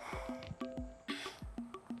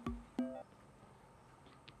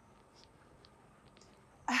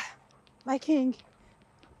 My king.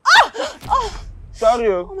 Sorry.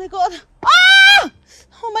 Oh my god.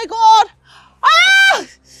 Oh my god.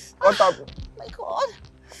 What happened? Oh my god.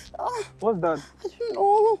 What's that? I don't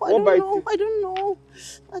know. I don't know.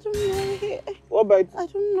 What bite? I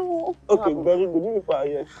don't know. Okay, very good. Give me fire,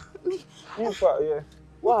 yes. Give me fire, yes.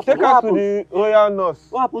 Take her to the royal nurse.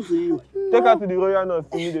 What happened to you? Take her to the royal nurse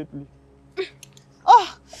immediately.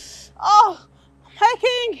 My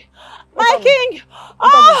king. My king.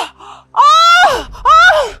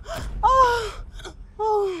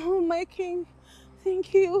 Oh, my king.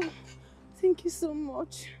 Thank you. Thank you so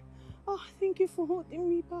much. Thank you for holding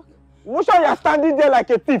me back. Musha, you're standing there like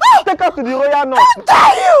a thief. Take her to the royal nurse. How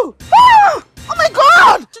dare you! Oh my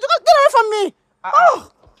god! Get away from me!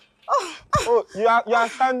 Oh, you are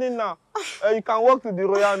standing now. You can walk to the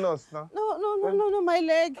royal nurse now. No, my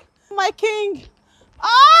leg. My king.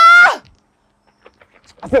 I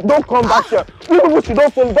said, don't come back here. You people should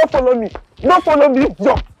don't follow me. Don't follow me,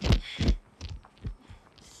 jump.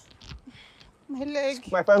 My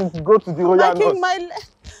leg. My friend, go to the royal my nurse. King,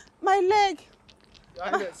 my leg. Your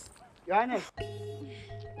Highness. Your Highness.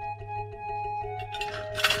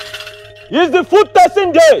 It's the food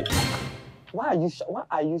testing day. Why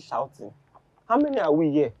are you shouting? How many are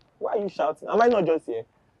we here? Why are you shouting? Am I not just here?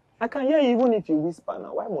 I can hear you even if you whisper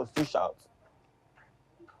now. Why must you shout?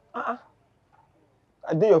 I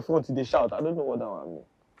did your phone to the shout. I don't know what that one means.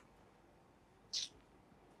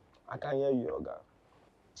 I can hear you, Oga.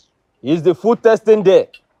 It's the food testing day.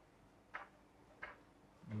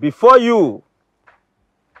 Before you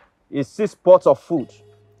is 6 pots of food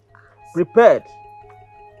prepared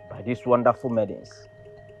by these wonderful maidens.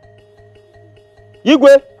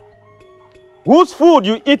 Igwe, whose food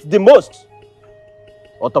you eat the most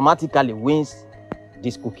automatically wins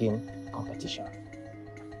this cooking competition.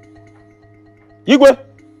 Igwe,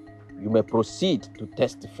 you may proceed to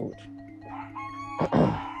test the food.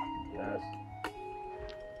 Yes.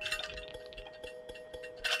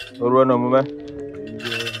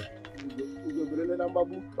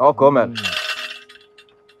 Oh, come on.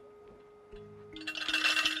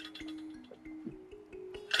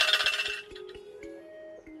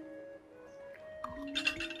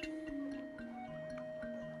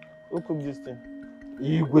 Who cooked this thing?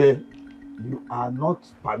 Igwe, you are not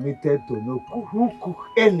permitted to know who cook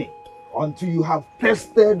any until you have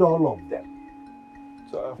tested all of them.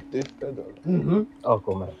 So I've tasted all. Mm-hmm. Oh,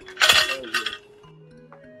 come on.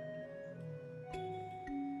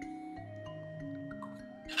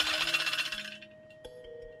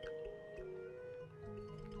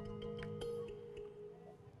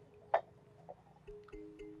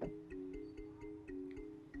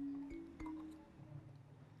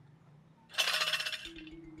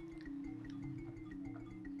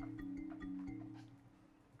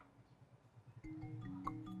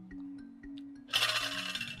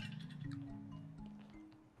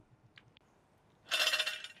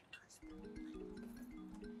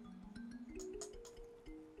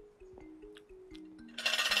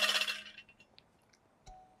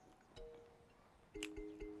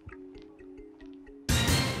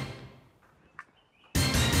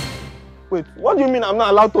 Wait, what do you mean I'm not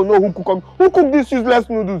allowed to know who cooked these useless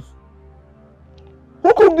noodles?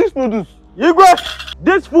 Who cooked these noodles? Igwe,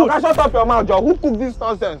 this food. Okay, shut up your mouth, Joe. Who cooked this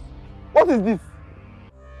nonsense? What is this?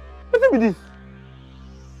 What is this?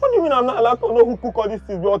 What do you mean I'm not allowed to know who cooked all these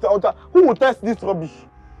things? Who will test this rubbish?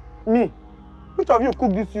 Me. Which of you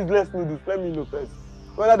cooked these useless noodles? Let me know first.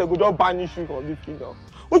 Whether they could just banish you from this kingdom.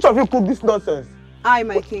 Which of you cooked this nonsense? I,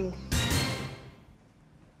 my king.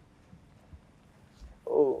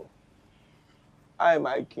 Oh. I,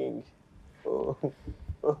 my king. Oh.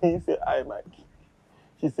 He said, I, my king.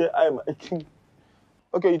 She said, I, my king.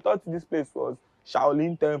 Okay, you thought this place was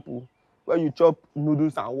Shaolin Temple, where you chop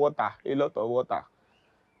noodles and water, a lot of water.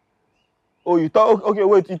 Oh, you thought, okay,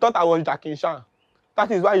 wait, you thought I was Jackie Chan.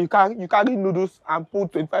 That is why you carry noodles and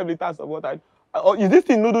put 25 liters of water. Or is this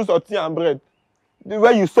in noodles or tea and bread?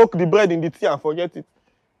 Where you soak the bread in the tea and forget it.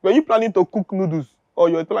 Were you planning to cook noodles or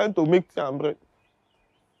you were planning to make tea and bread?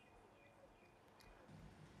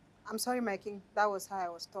 I'm sorry, my king. That was how I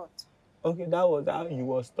was taught. Okay, that was how you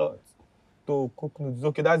was taught to cook noodles.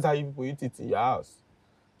 Okay, that's how you people eat it in your house.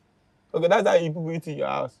 Okay, that's how you people eat it in your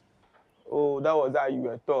house. Oh, that was how you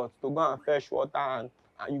were taught to go and fetch water and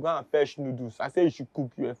you go and fetch noodles. I said you should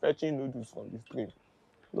cook. You were fetching noodles from the stream.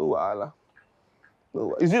 No wahala.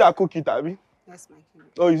 No. Is it that cook it, Abi? Yes, my king.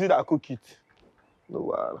 Oh, is it that cook it? No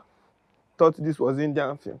wahala. Thought this was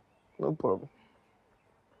Indian film. No problem.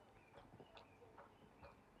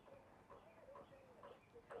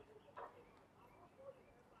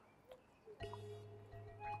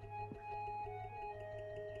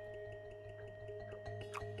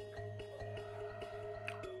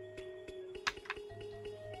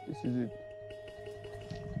 This is it.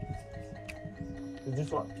 Is this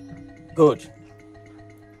one? Good.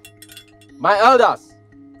 My elders,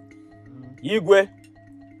 Igwe,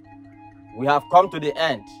 we have come to the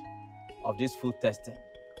end of this food testing.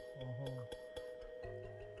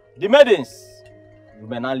 The maidens, you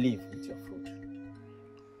may now leave with your food.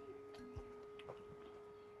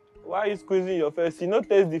 Why are you squeezing your face? You not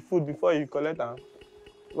taste the food before you collect them.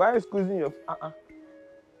 Why are you squeezing your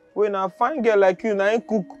When a fine girl like you, now you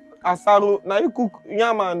cook asaro, now you cook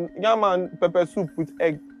yam and pepper soup with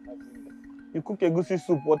egg. You cook egusi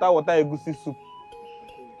soup, water egusi soup.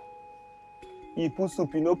 You put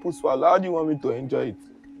soup, you no put swallow. How do you want me to enjoy it?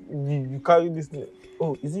 You carry this thing.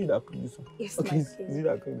 Oh, is it that cook this one? Yes, okay, my is king. it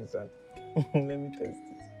that cook this one? Let me test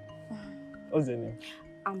it. What's your name?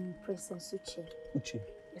 I'm Princess Uche. Uche.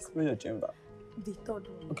 Yes, where's your chamber? The third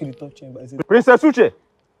one. Okay, the third chamber. Is it? Princess Uche,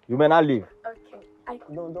 you may now leave. Okay.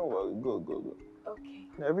 Don't worry. Go. Okay.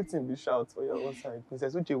 Everything be shout for your own side.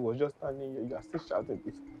 Princess Uche was just standing here. You are still shouting.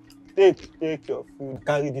 Take your food.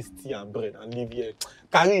 Carry this tea and bread and leave here.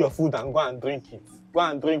 Carry your food and go and drink it. Go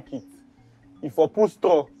and drink it. If you put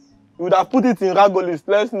straw, you would have put it in ragolis.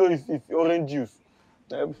 Let's know it's orange juice.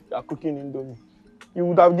 You are cooking indomie. You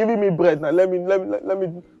would have given me bread. Now let me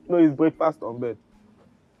know it's breakfast on bed.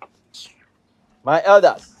 My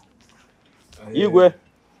elders, Igwe,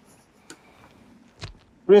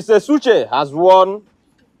 Princess Uche has won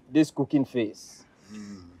this cooking phase.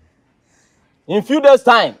 In few days'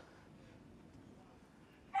 time,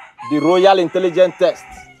 the royal intelligence test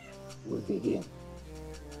will begin.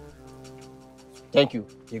 Thank you,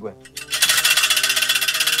 Igwe.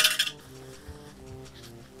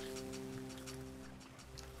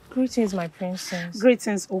 Greetings, my princess.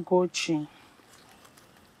 Greetings, Ugochi.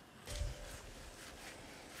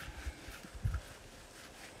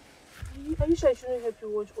 Are you sure I shouldn't help you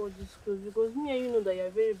watch all these clothes? Because me and you know that you're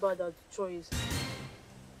very bad at choice.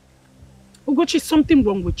 Ugochi, is something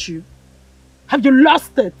wrong with you? Have you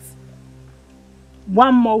lost it?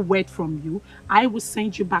 One more word from you, I will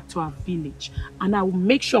send you back to our village and I will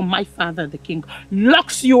make sure my father, the king,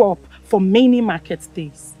 locks you up for many market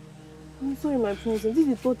days. I'm sorry, my princess. This is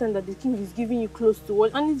the third time that the king is giving you clothes to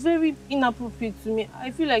watch, and it's very inappropriate to me.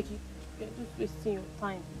 I feel like you're just wasting your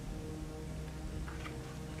time.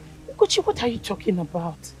 Ugochi, what are you talking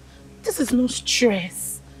about? This is no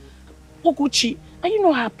stress. Ugochi, are you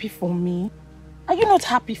not happy for me? Are you not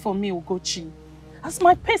happy for me, Ugochi? As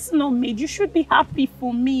my personal maid, you should be happy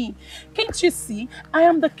for me. Can't you see? I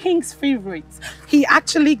am the king's favorite. He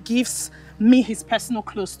actually gives me his personal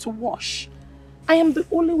clothes to wash. I am the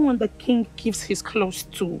only one the king gives his clothes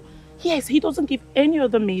to. Yes, he doesn't give any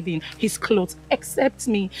other maiden his clothes except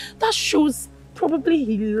me. That shows probably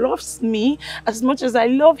he loves me as much as I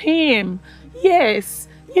love him. Yes,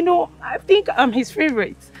 you know, I think I'm his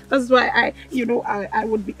favorite. That's why I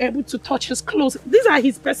would be able to touch his clothes. These are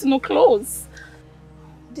his personal clothes.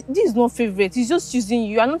 This is not favorite. He's just choosing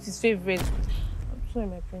you. You are not his favorite. I'm sorry,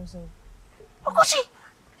 my princess. Okochi,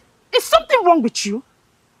 is something wrong with you?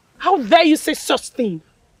 How dare you say such thing?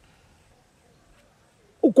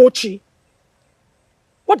 Ugochi,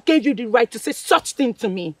 what gave you the right to say such thing to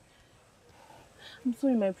me? I'm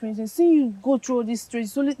sorry, my princess. Seeing you go through all this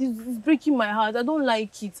stress, it's breaking my heart. I don't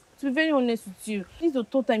like it. To be very honest with you, this is the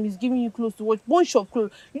third time he's giving you clothes to watch. Bunch of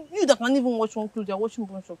clothes. You that can't even watch one clothes, you're watching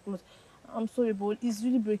bunch of clothes. I'm sorry, but it's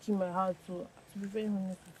really breaking my heart to be very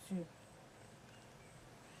honest with you.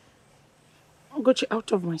 Ugochi,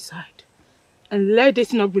 out of my sight. And let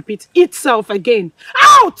this not repeat itself again.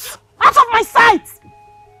 Out! Out of my sight!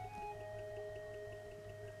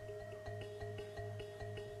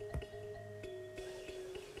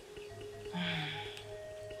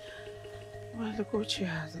 Well, Ugochi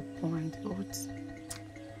has a point, but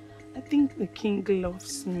I think the king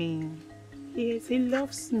loves me. Yes, he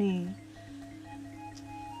loves me.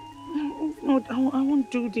 No, I won't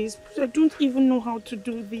do this. I don't even know how to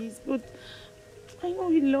do this, but I know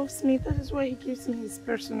he loves me. That is why he gives me his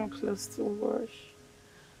personal clothes to wash.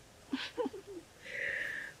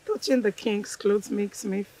 Touching the king's clothes makes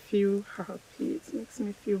me feel happy. It makes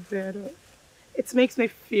me feel better. It makes me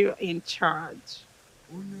feel in charge.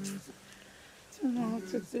 I don't know how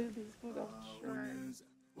to do this, but I'll try.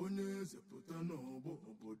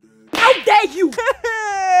 How dare you!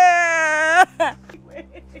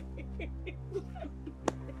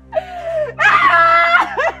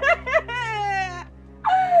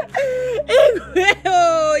 Igwe,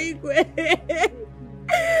 oh, Igwe.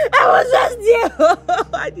 I was just there.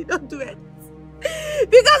 I did not do it.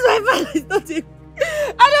 Because my father is not in.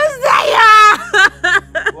 I don't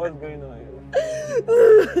say. What's going on here?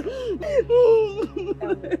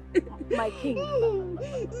 My king.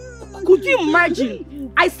 Could you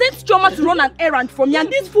imagine? I sent Chioma to run an errand for me, and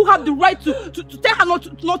this fool have the right to tell her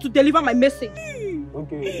not to deliver my message.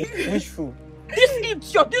 Okay, which fool? This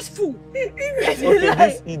idiot, this fool. Okay,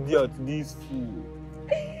 this idiot, this fool.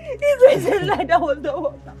 It was a lie, that was the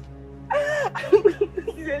one.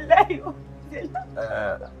 It's a lie.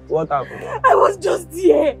 What happened? I was just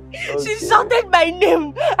there. Okay. She shouted my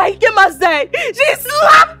name. I came outside. She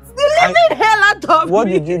slapped the living hell out of me. What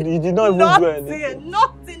did you do? You did not even do anything.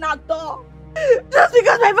 Nothing at all. Just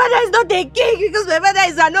because my father is not a king, because my father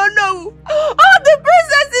is an unknown. All the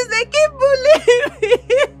princesses, they keep bullying me.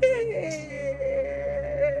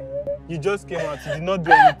 You just came out. You did not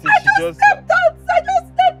do anything. I just stepped out.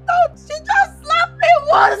 She just slapped me.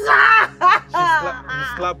 You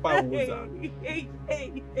slap her, Woza.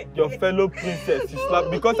 Your fellow princess, you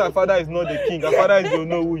slap because her father is not the king. Her father is the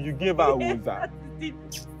Onowu. You gave her Woza.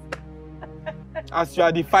 As you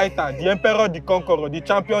are the fighter, the emperor, the conqueror, the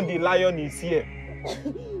champion, the lion is here.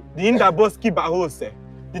 The Indaboski Bahose,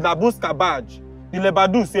 the Dabuska badge, the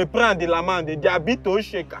Lebadu, Sepran, the Laman, the Diabito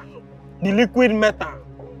Shaker, the liquid metal.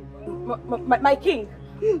 My king,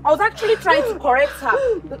 I was actually trying to correct her.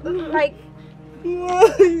 Like,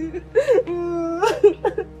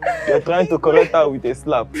 you're trying to correct her with a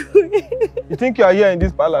slap. You think you are here in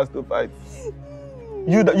this palace to fight?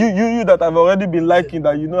 You that have already been liking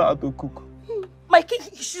that you know how to cook. My king,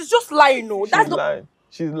 she's just lying, no. Lying.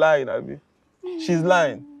 She's lying, Abby. She's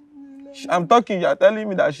lying. I'm talking, you're telling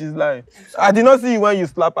me that she's lying. I did not see you when you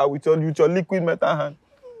slap her with your liquid metal hand.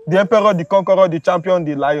 The emperor, the conqueror, the champion,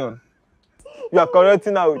 the lion. You are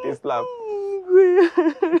correcting her with a slap.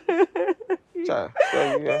 Sorry,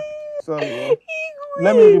 yeah. Sorry, yeah.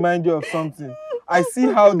 Let me remind you of something. I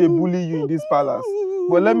see how they bully you in this palace.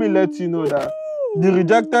 But let me let you know that the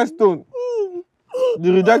rejected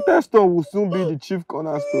stone will soon be the chief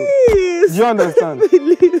cornerstone. Do you understand?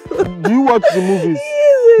 Do you watch the movies?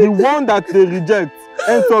 The one that they reject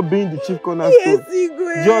ends up being the chief cornerstone. Do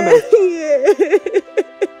you understand?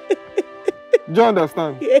 Do you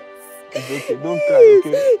understand? Yes. It's okay. Don't cry,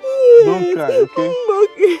 okay? Don't cry, okay?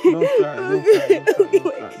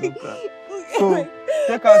 Don't cry. So,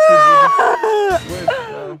 take us to the... Wait,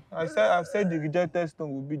 I said the rejected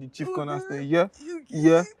stone will be the chief cornerstone. Yeah?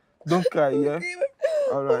 Yeah? Don't cry, yeah?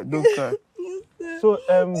 Alright, don't cry. So,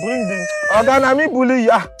 bring the... Oganami bully,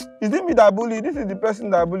 yeah. Is it me that bully? This is the person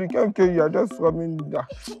that bully. Can't kill you. I just rubbing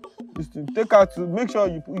this thing. Take her to make sure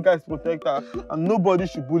you guys protect her, and nobody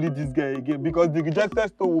should bully this girl again because the rejected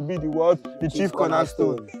stone will be the what? The chief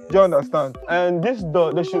cornerstone. Do you understand? And this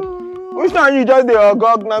door, they should. Which time you just there,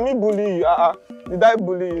 Ogog? Na me bully you. Did I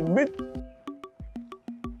bully you?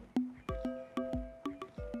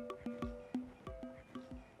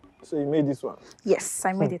 So you made this one? Yes,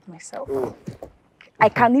 I made it myself. Oh. I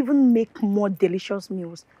can even make more delicious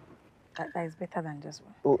meals. That is better than this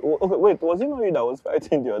one. Oh, okay, wait, was it not you that was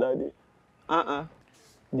fighting the other day?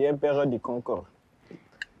 The emperor, the conqueror.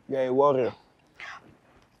 You're a warrior.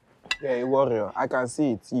 You're a warrior. I can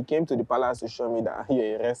see it. You came to the palace to show me that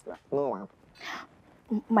you're a wrestler. No one.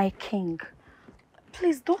 My king,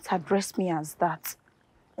 please don't address me as that.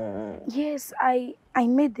 Yes, I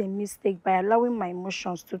made a mistake by allowing my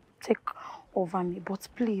emotions to take over me, but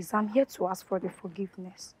please, I'm here to ask for the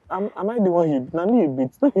forgiveness. Am I the one you beat? Now me you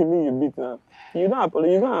beat. Not me you beat now. You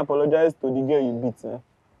don't apologize to the girl you beat now.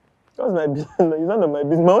 That's my business. It's none of my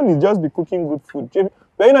business. My own is just be cooking good food.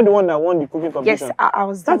 But you're not the one that won the cooking competition. Yes, I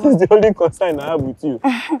was That is the only concern I have with you.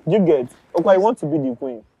 You get? Okay, I want to be the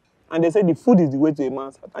queen. And they say the food is the way to a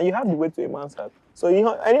man's heart. And you have the way to a man's heart. So you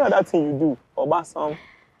know, any other thing you do, or basam,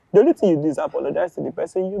 the only thing you do is apologize to the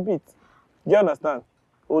person you beat. Do you understand?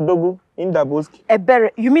 Odogu, Indaboski.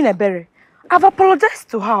 Ebere, you mean Ebere? I've apologized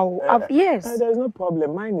to her. Yes. There's no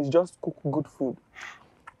problem. Mine is just cook good food.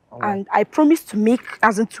 And I promise to make,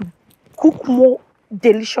 as in to cook more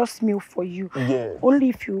delicious meal for you. Yes. Only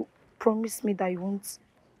if you promise me that you won't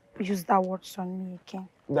use that word on me again.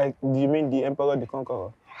 Like, do you mean the Emperor, the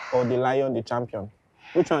Conqueror? Or the Lion, the Champion?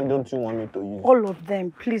 Which one don't you want me to use? All of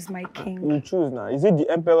them, please, my king. You choose now. Is it the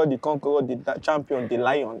Emperor, the Conqueror, the Champion, the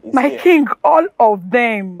Lion? My king, all of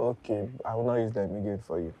them. Okay, I will not use them again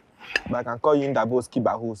for you. But I can call you Ndaboski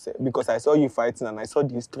Bahuse because I saw you fighting and I saw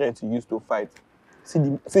the strength you used to fight. See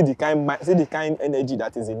the kind energy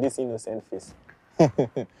that is in this innocent face.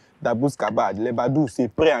 Dabuska bad, lebadu say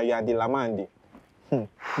pray and you are the lamande. Don't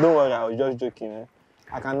worry, I was just joking. Eh?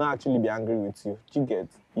 I cannot actually be angry with you. You get?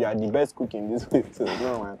 You are the best cook in this way, so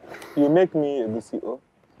no man. You make me egusi, oh?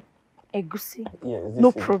 Egusi? Yes.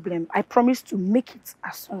 No problem. I promise to make it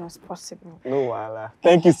as soon as possible. No wala.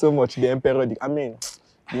 Thank you so much, the Emperor. The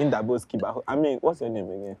Indaboski Baho. What's your name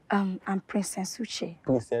again? I'm Princess Uche.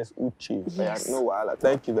 Princess Uche. Yes. No wala.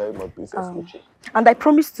 Thank you very much, Princess Uche. And I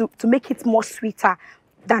promise to make it more sweeter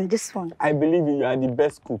than this one. I believe you are the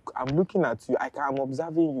best cook. I'm looking at you. I'm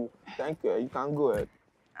observing you. Thank you. You can go ahead.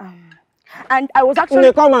 And I was actually...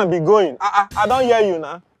 You come and be going. I don't hear you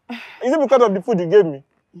now. Is it because of the food you gave me?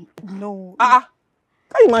 No. Can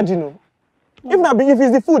you imagine? No? If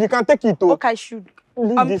it's the food, you can take it. Oh. Okay, I should.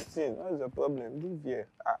 Leave this thing. What is the problem? Leave here.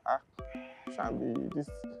 Shall be this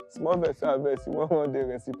small vessel. One day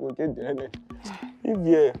reciprocate the energy. Leave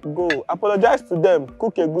here. Go. Apologize to them.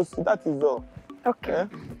 Cook a goosey. That is all. Okay.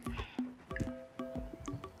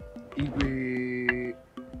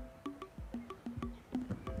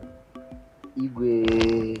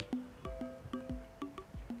 Igwe.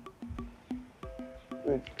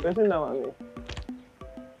 Wait, listen now, Annie.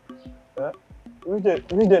 Which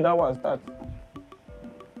day that one start?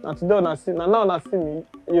 Now today when I see, now when I see me,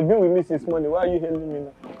 you've been with me since morning. Why are you hailing me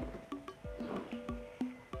now?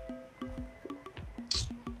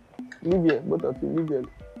 Leave here, both of you, leave here.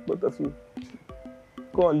 Both of you.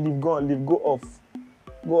 Go on, leave, go off.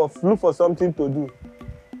 Go off, look for something to do.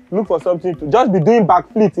 Just be doing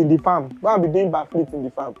backflip in the farm. Go and be doing backflip in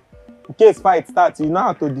the farm. In case fight starts, you know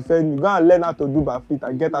how to defend me. Go and learn how to do backflip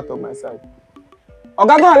and get out of my side.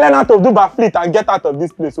 Oga, go and learn how to do backflip and get out of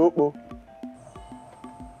this place. Oh.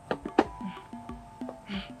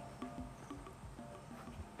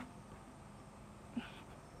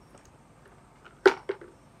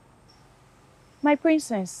 My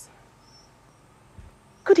princess.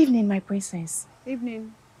 Good evening, my princess.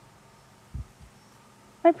 Evening.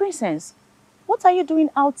 My princess, what are you doing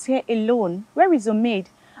out here alone? Where is your maid?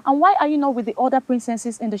 And why are you not with the other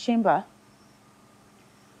princesses in the chamber?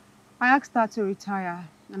 I asked her to retire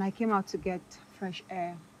and I came out to get fresh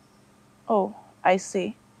air. Oh, I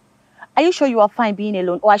see. Are you sure you are fine being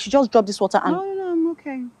alone? Or I should just drop this water and... No, I'm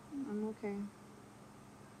okay.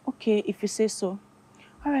 Okay, if you say so.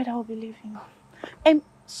 All right, I'll be leaving. I'm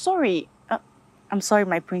sorry. I'm sorry,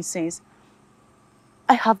 my princess.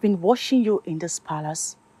 I have been watching you in this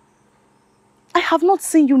palace. I have not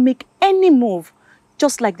seen you make any move,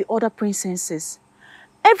 just like the other princesses.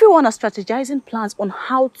 Everyone are strategizing plans on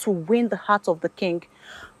how to win the heart of the king.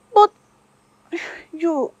 But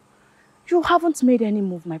you haven't made any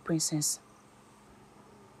move, my princess.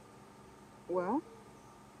 Well,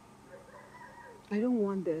 I don't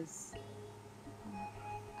want this.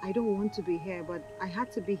 I don't want to be here, but I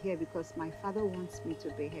had to be here because my father wants me to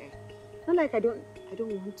be here. Not like I don't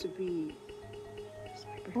want to be.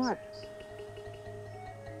 What?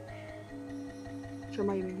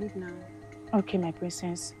 Choma, you may leave now. Okay, my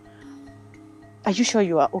princess. Are you sure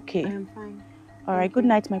you are okay? I am fine. All right, good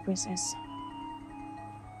night, my princess.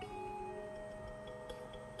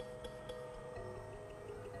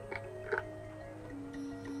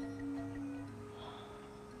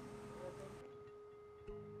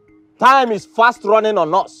 Time is fast running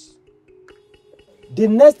on us. The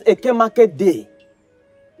next Eke Market Day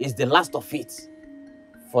is the last of it.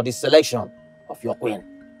 for the selection of your queen.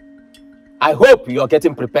 I hope you're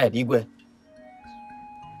getting prepared, Igwe.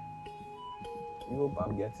 I hope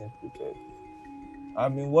I'm getting prepared.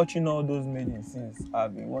 I've been watching all those maidens since.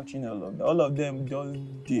 I've been watching all of them. All of them just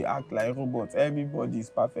they act like robots. Everybody is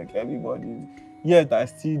perfect. Yet I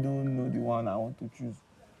still don't know the one I want to choose.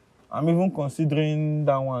 I'm even considering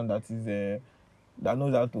that one that is that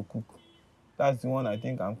knows how to cook. That's the one I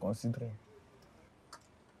think I'm considering.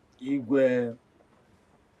 Igwe,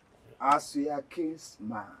 as you are king's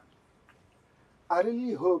man, I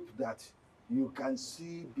really hope that you can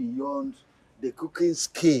see beyond the cooking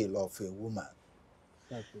skill of a woman.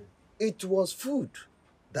 Okay. It was food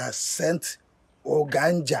that sent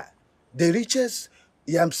Oganja, the richest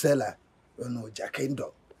yam seller in Oja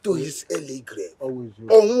Kingdom, to his early grave. Always you.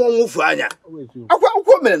 Always you.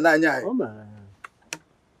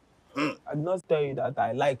 I did not tell you that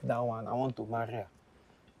I like that one. I want to marry her.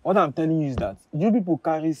 What I'm telling you is that you people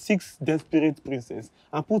carry 6 desperate princes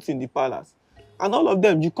and put in the palace. And all of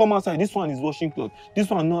them, you come outside, this one is washing clothes, this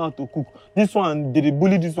one know how to cook, this one, they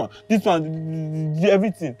bully this one,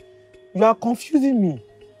 everything. You are confusing me.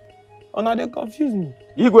 Oh, now they confuse me.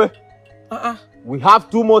 Igwe, we have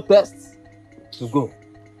 2 more tests to go.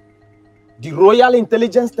 The Royal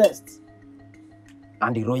Intelligence Test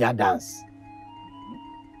and the Royal Dance.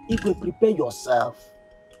 Igwe, prepare yourself.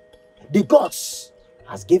 The gods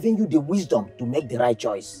has given you the wisdom to make the right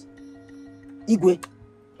choice. Igwe,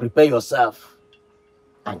 prepare yourself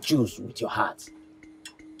and choose with your heart.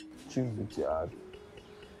 Choose with your heart.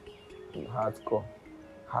 Hardcore.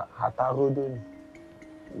 Hatarodoni.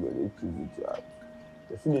 You choose with your heart.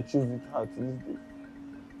 They see they choose with heart these days.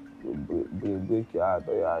 They break your heart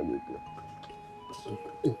or your heart.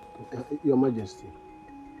 Your Majesty,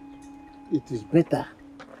 it is better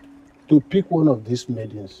to pick one of these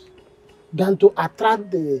maidens than to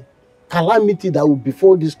attract the calamity that will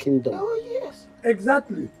befall this kingdom. Oh, yes.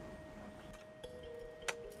 Exactly.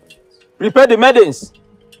 Prepare the maidens.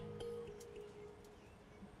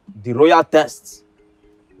 The royal test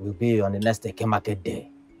will be on the next Eke market day.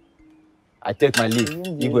 I take my leave,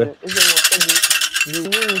 Igwe.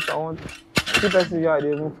 I want see person here,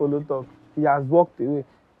 they even follow talk. He has walked away.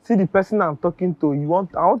 See the person I'm talking to. I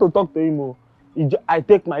want to talk to him. I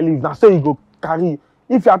take my leave. Now so you go carry.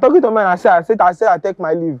 If you are talking to me and I say I take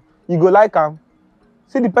my leave, you go like him.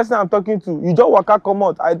 See the person I'm talking to. You just walk out, come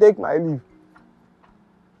out. I take my leave.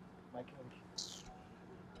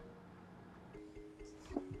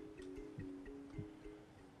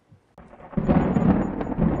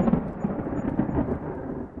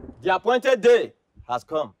 The appointed day has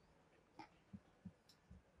come.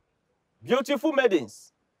 Beautiful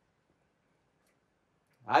maidens,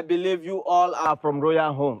 I believe you all are from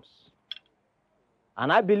royal homes.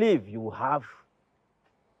 And I believe you will have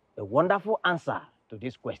a wonderful answer to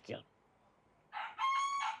this question.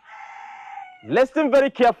 Listen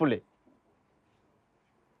very carefully.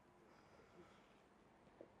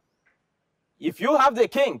 If you have the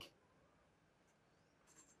king,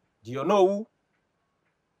 do you know who?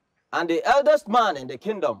 And the eldest man in the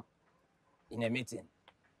kingdom in a meeting,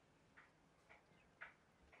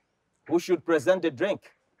 who should present the drink?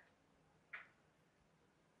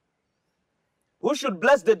 Who should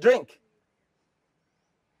bless the drink?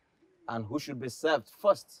 And who should be served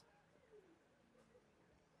first?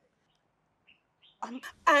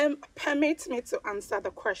 Permit me to answer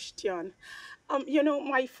the question. You know,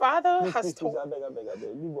 my father has told... I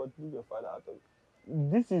beg. Leave your father out of it.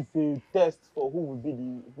 This is a test for who will be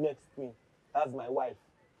the next queen. That's my wife.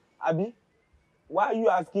 Abi, why are you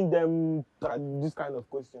asking them this kind of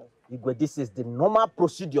questions? Igwe, this is the normal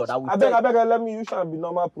procedure that we I beg, let me, you shall be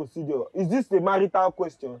normal procedure. Is this a marital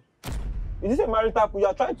question? Is this a marital question? You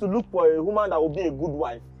are trying to look for a woman that will be a good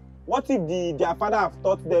wife. What if their father have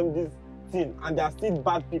taught them this thing and they are still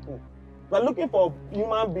bad people? We are looking for a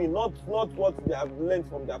human being, not what they have learned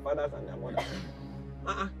from their fathers and their mothers.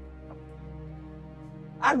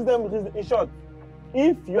 Ask them, in short,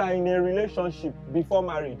 if you are in a relationship before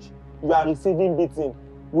marriage, you are receiving beating,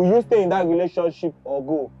 will you stay in that relationship or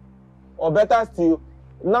go? Or better still,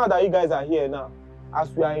 now that you guys are here now,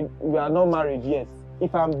 as we are not married yet,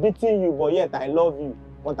 if I'm beating you, but yet I love you,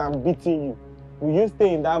 but I'm beating you, will you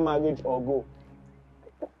stay in that marriage or go?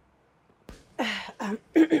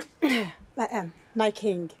 My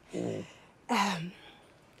king,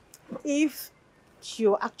 if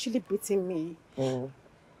you're actually beating me,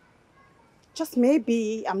 just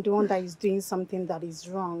maybe I'm the one that is doing something that is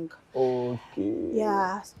wrong. Okay.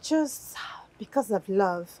 Yeah, just because of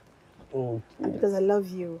love. Okay. And because I love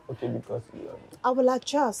you. Okay, because you love me. I will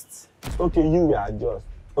adjust. Okay, you will adjust.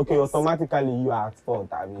 Okay, yes. Automatically you are at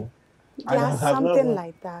fault, I mean. Yeah, something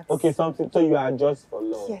like that. Okay, something. So you are just for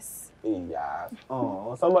love. Yes. Yeah.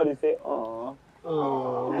 Oh, somebody say, oh.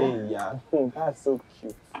 Oh. Yeah. That's so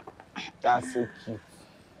cute. That's so cute.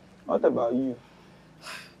 What about you?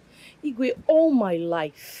 Igwe, all my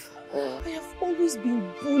life, I have always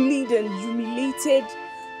been bullied and humiliated.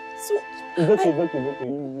 So It's okay.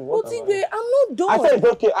 What but Igwe, I'm not done. I said it's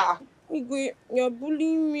okay. Igwe, you're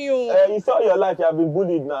bullying me. You saw your life, you have been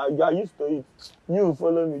bullied now. You are used to it. You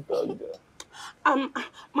follow me talk there.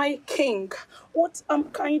 My king, what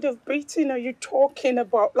kind of beating are you talking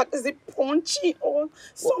about? Like, is it punchy or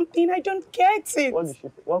something? I don't get it. What did she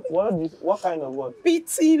say? What kind of what?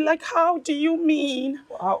 Beating, like how do you mean?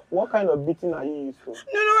 What kind of beating are you used to?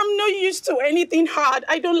 No, I'm not used to anything hard.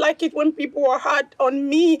 I don't like it when people are hard on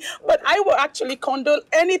me, but I will actually condone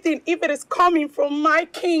anything if it is coming from my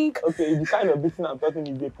king. Okay, the kind of beating I'm talking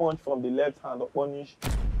is they punch from the left hand or punish.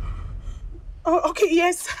 Oh, okay,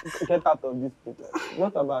 yes. Get out of this place.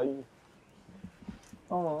 What about you?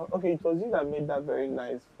 Oh, okay, it was you that made that very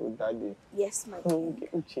nice food that day. Yes, my king. Okay,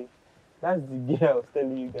 Uche. That's the girl I was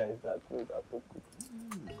telling you guys that things are so good.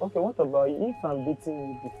 Okay, what about you? If I'm beating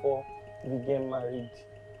you before we get married,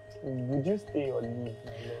 would you stay or leave,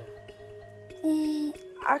 my love?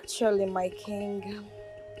 Actually, my king,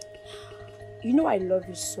 you know I love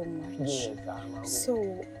you so much. Yes, I'm aware.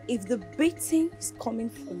 So, if the beating is coming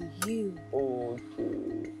from you,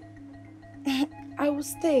 okay, I will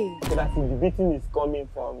stay. So that if the beating is coming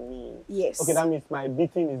from me. Yes. Okay, that means my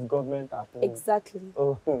beating is government approved. Exactly.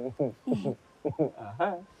 Oh. Yes.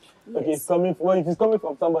 Okay, it's coming. Well, if it's coming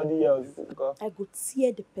from somebody else, I could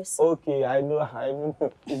tear the person. Okay, I know.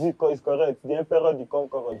 It's correct. The emperor, the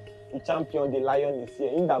conqueror, the champion, the lion is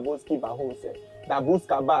here. In Daboski Bahose,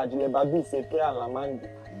 Daboska Baj, Lebadu se prayer Lamandi.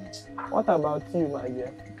 What about you, my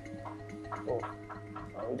dear? Oh,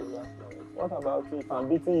 what about you? If I'm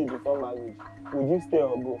beating you before marriage, would you stay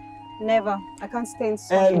or go? Never. I can't stay in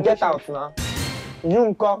such Get out now.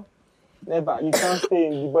 You come. Never. You can't stay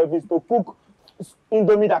in the boy. If it's to cook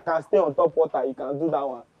Indomie that can stay on top water, you can do that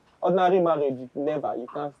one. Ordinary marriage, never. You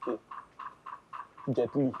can't stay.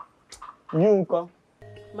 Gently. You come.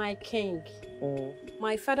 My king,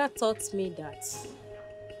 my father taught me that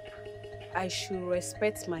I should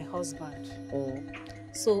respect my husband.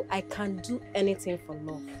 So I can do anything for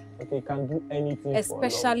love. Okay, you can do anything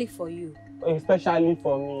especially for love. For you. Especially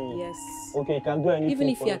for me. Yes. Okay, you can do anything. Even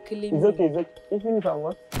if for you are me. killing It's me. okay, it's okay. Even if I'm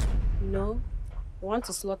what? No. You want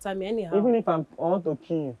to slaughter me anyhow. Even if I want to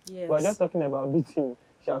kill you. Yes. We're just talking about beating.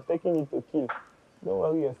 She has taken it to kill. Don't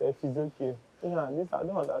worry yourself, it's okay. Yeah, I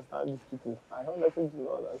don't understand these people. I honestly do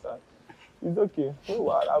not understand. It's okay. Oh,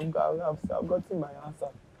 well, I've gotten my answer.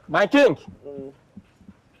 My king,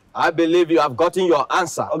 I believe you have gotten your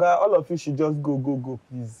answer. Okay, all of you should just go,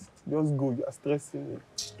 please. Just go, you are stressing me.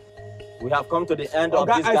 We have come to the end of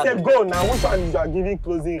this gathering. I said go now. Which one is you are giving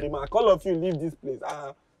closing remark? All of you leave this place.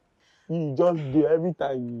 You just do every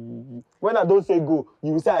time. When I don't say go,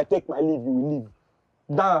 you will say I take my leave, you will leave.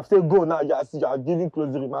 Now I say go now, you are giving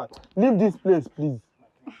closing remark. Leave this place, please.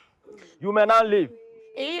 You may now leave.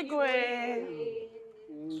 Igwe.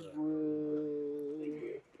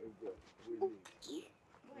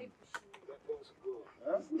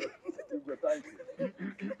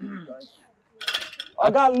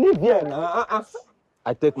 Oga, leave here now.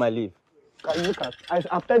 I take my leave. Can you look at?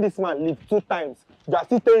 After this man leave 2 times, you are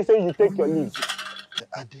still saying you take your leave.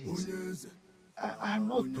 I'm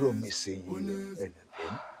not promising you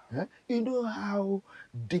anything. You know how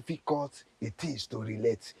difficult it is to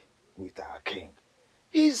relate with our king.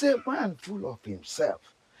 He's a man full of himself.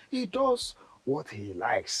 He does what he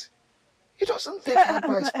likes. He doesn't take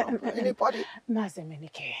advice from anybody.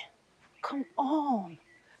 Mazemenike, come on.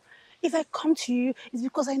 If I come to you, it's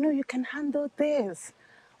because I know you can handle this.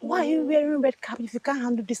 Why are you wearing red cap if you can't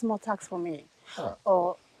handle this small task for me?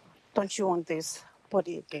 Or don't you want this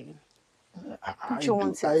body again? Don't you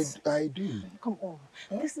want it? I do. Come on.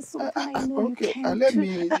 This is something I know you can let do.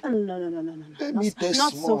 me... No. Let me test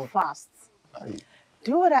Not small. so fast.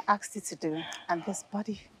 Do what I asked you to do, and this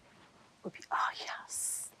body will be,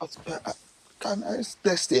 yes. Can I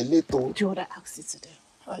test a little? Do what I asked you to do.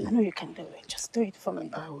 I know you can do it. Just do it for me.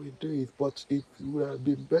 I will do it, but it would have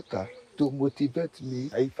been better to motivate me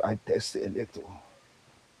if I test a little.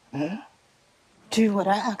 Do what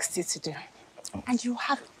I asked you to do, and you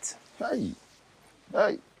have it.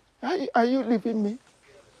 Are you leaving me?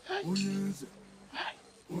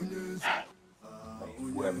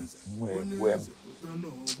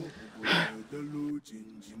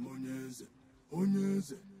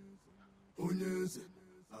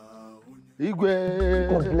 Igwe.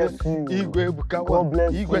 God bless you. Igwe Bukawa. God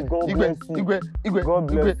bless Igwe. you. God Igwe. bless you. Igwe. Igwe. God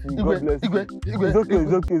bless you. Igwe. God bless you. Igwe. Igwe. It's okay.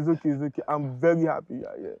 It's okay. It's okay. It's okay. I'm very happy you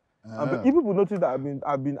are here. If people notice that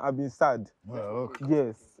I've been sad. Well, okay.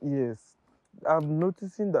 Yes. Yes. I'm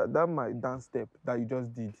noticing that my dance step that you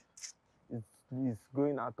just did is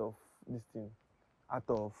going out of this thing, out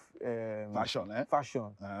of fashion, eh?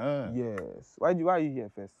 Fashion. Yes. Why are you here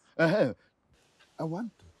first? I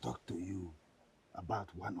want to talk to you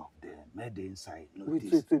about one of the made inside Wait.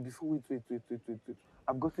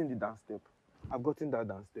 I've gotten the dance step. I've gotten that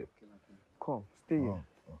dance step. Come, stay here.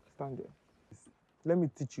 Okay. Stand there. Let me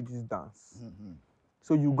teach you this dance.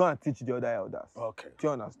 So you go and teach the other elders. Okay. Do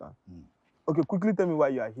you understand? Okay, quickly tell me why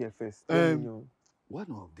you are here first. Let me know.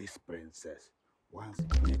 One of these princess wants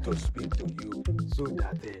me to speak to you so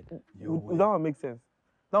that you will... That one makes sense.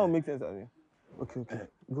 That one makes sense, I mean. Okay.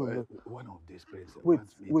 Go. One of these princess Wait.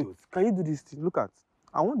 wants me to... Can you do this thing? Look at.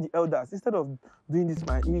 I want the elders, instead of doing this,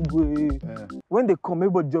 my Igwe, when they come,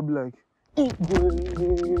 everybody job like, Igwe,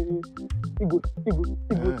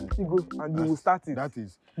 and you will start it. That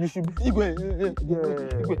is... You should be... Igwe.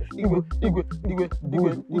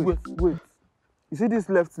 Wait. You see this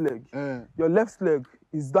left leg? Your left leg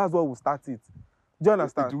that's what will start it. Do you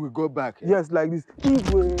understand? It will go back. Yes, like this.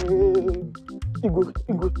 Igwe.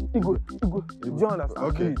 Do you understand?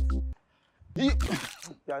 Okay. You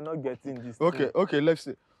are not getting this. Okay, let's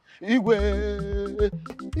see. Igwe.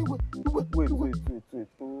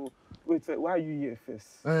 Wait. Why are you here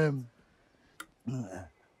first?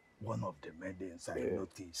 One of the maidens I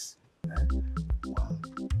noticed. I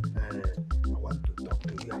want to talk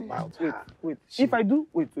to you about her. Wait.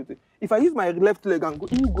 If I use my left leg and go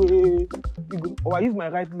Igwe, or I use my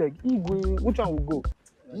right leg, Igwe, which one will go?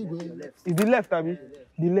 Igwe. Is the left, Abi?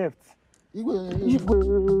 The left. Igwe.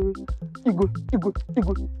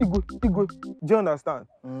 Do you understand?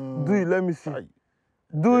 Do it, let me see.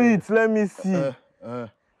 Do it, let me see.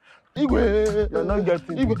 Igwe. You're not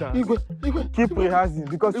getting it. Igwe. Keep rehearsing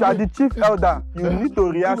because you are the chief elder. You need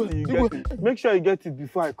to rehearse till you get it. Make sure you get it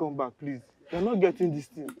before I come back, please. You're not getting this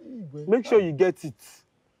thing. Make sure you get it.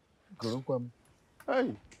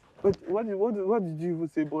 Hey. But what did you even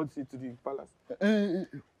say brought you to the palace?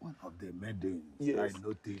 One of the maidens, yes. I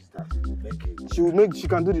noticed that she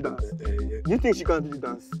can do the dance. Do you think she can do the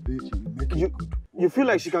dance? You feel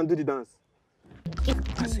like she can do the dance?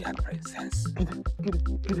 As a princess.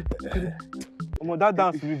 That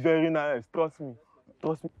dance will be very nice. Trust me.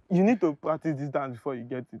 You need to practice this dance before you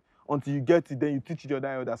get it. Until you get it, then you teach the other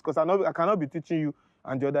elders. Because I cannot be teaching you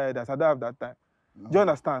and the other elders. I don't have that time. Do you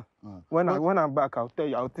understand? When I'm back, I'll tell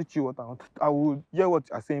you. I'll teach you I will hear what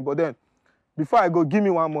you're saying. But then, before I go, give me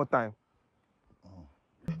one more time.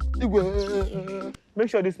 Make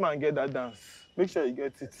sure this man get that dance. Make sure he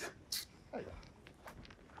gets it.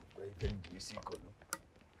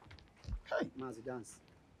 Manzi, dance.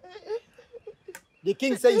 The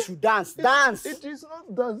king said you should dance. Dance! It is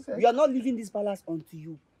not dance. You are not leaving this palace until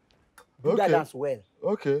you do that dance well.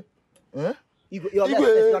 Okay. Your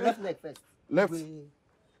left leg first.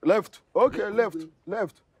 Left. Okay, left.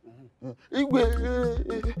 Igwe.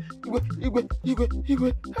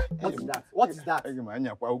 What is that?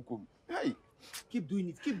 Hey. Keep doing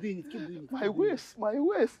it. My waist.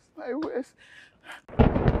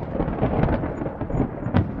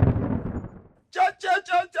 Cha.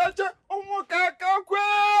 Umukaka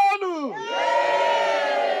kwenu.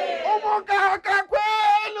 Umukaka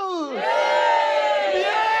kwenu.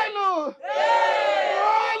 Bienu.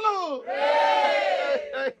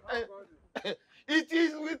 It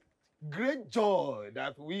is with great joy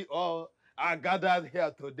that we all are gathered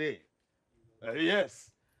here today.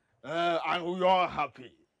 Yes, and we are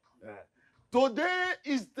happy. Today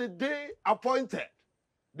is the day appointed.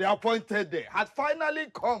 The appointed day had finally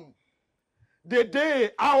come. The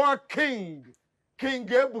day our king, King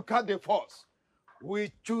Ebuka the First, will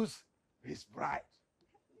choose his bride,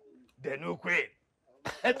 the new queen.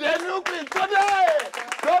 The new queen today.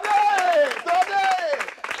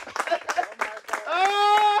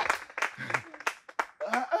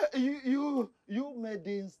 You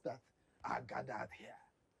maidens that are gathered here,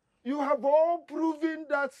 you have all proven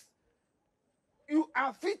that you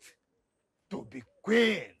are fit to be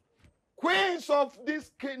queens of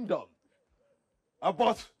this kingdom.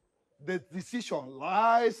 But the decision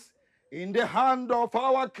lies in the hand of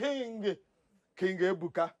our king, King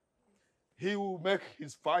Ebuka. He will make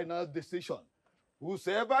his final decision.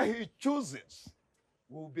 Whosoever he chooses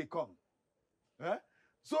will become.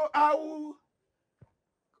 So I will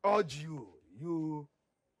urge you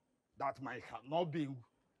that might have not been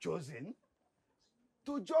chosen,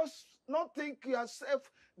 to just not think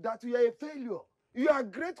yourself that you are a failure. You are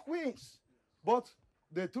great queens. But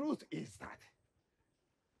the truth is that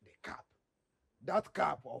the cap, that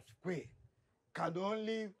cap of queen, can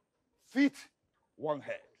only fit one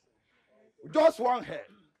head. Just one head.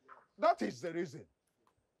 That is the reason.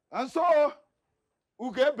 And so,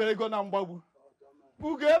 uge berego na mgbabu.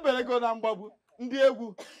 Uge berego na mgbabu. Ndị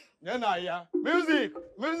egwu, nye na ya. Music,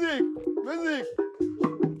 music, music.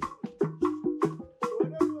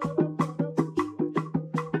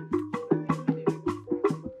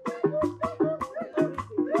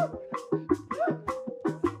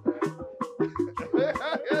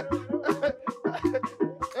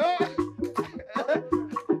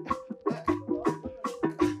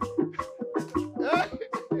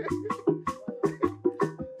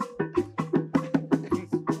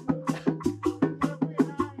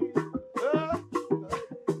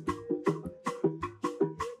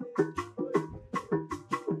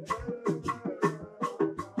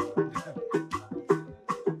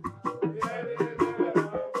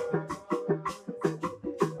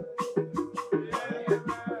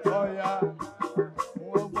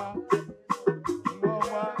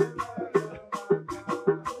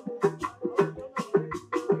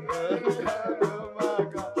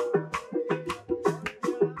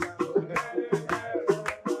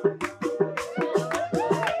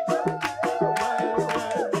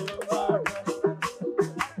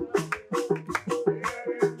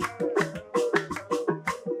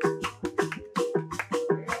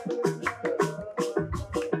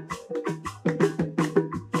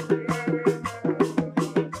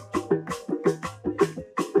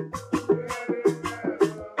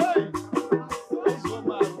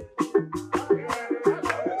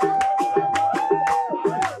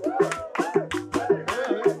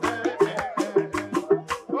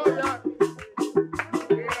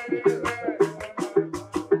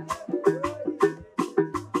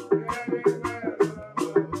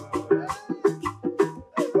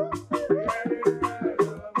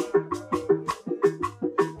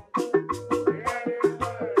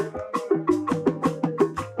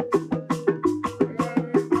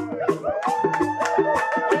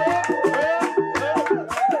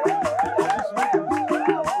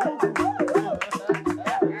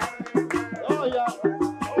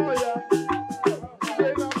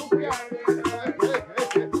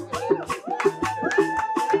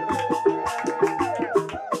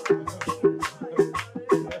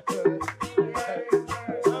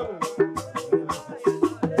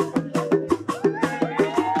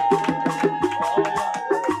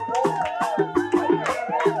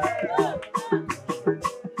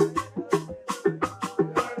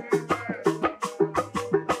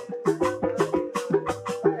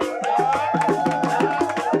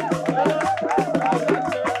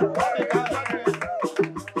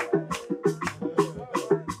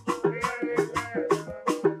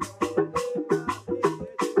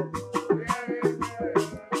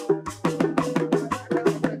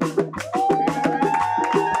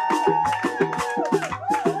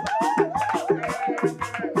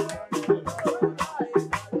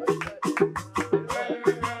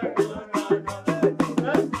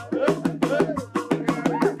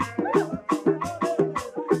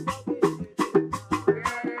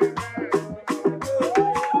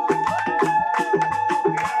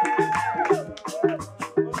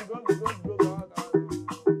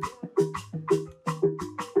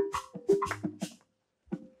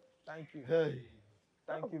 Thank you. Hey.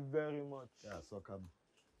 Thank you very much. Yeah, so come.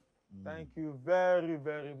 Thank you very,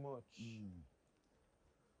 very much.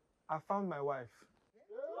 I found my wife.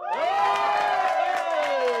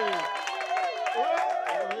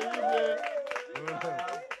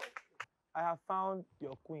 I have found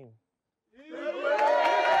your queen.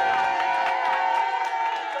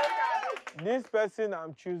 This person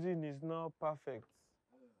I'm choosing is not perfect.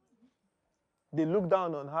 They look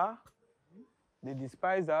down on her. They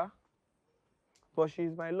despise her. But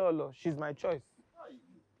she's my lolo. She's my choice.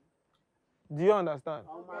 Do you understand?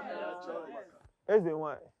 Here's the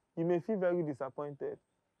one. You may feel very disappointed.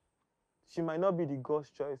 She might not be the God's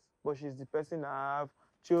choice, but she's the person I have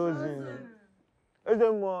chosen. Here's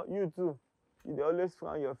the one. You too. You always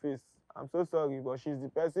frown your face. I'm so sorry, but she's the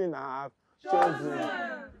person I have chosen.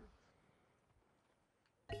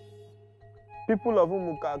 People of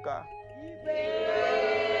Umukaka.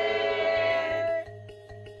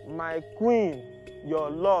 My queen, your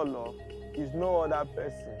lolo, is no other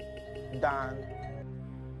person than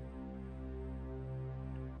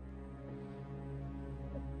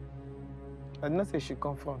I did not say she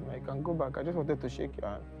come from. I can go back. I just wanted to shake your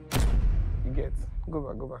hand. You get? Go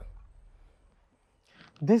back, go back.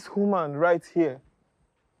 This woman right here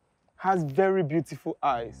has very beautiful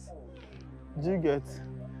eyes. Do you get?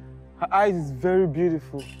 Her eyes is very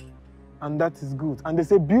beautiful, and that is good. And they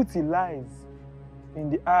say beauty lies in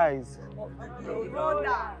the eyes.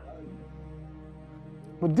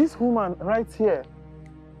 But this woman right here,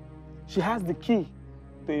 she has the key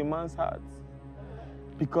to a man's heart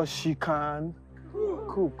because she can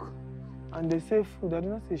cook. And they say food. I do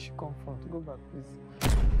not say she come from. Go back, please.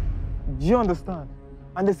 Do you understand?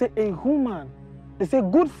 And they say a woman. They say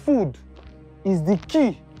good food is the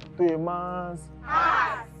key to a man's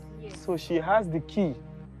heart. Yes. So she has the key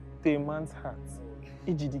to a man's heart.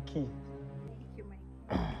 E.g. the key. Thank you, my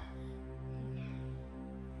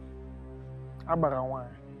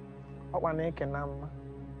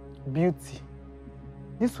Beauty.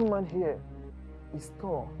 This woman here is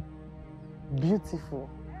tall, beautiful,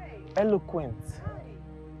 eloquent.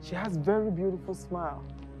 She has very beautiful smile.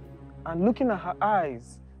 And looking at her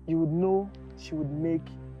eyes, you would know she would make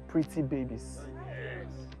pretty babies.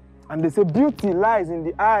 And they say beauty lies in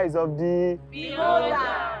the eyes of the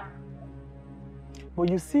beholder. But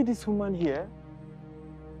you see this woman here,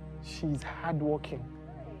 she's hardworking.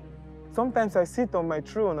 Sometimes I sit on my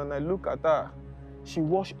throne and I look at her. She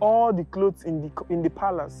washes all the clothes in the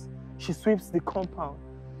palace. She sweeps the compound.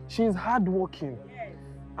 She is hardworking. Yes.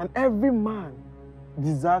 And every man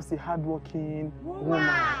deserves a hardworking woman.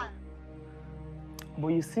 But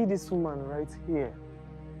you see this woman right here.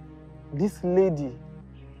 This lady,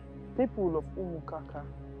 people of Umukaka,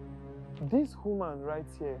 this woman right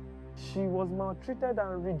here, she was maltreated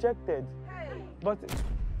and rejected. Hey. But,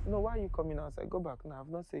 no, why are you coming outside? Go back now. I've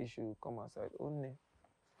not said you should come outside. Only.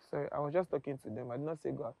 Sorry, I was just talking to them. I did not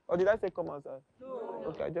say go out. Or did I say come outside? No.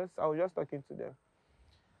 Okay, I was just talking to them.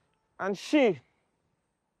 And she's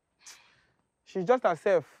just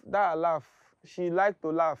herself. That laugh. She liked to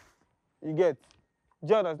laugh. You get?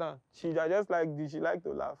 Do you understand? She just like this. She liked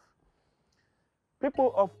to laugh.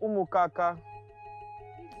 People of Umukaka,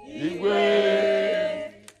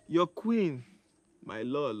 Igwe. Your queen, my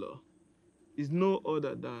Lolo, is no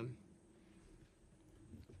other than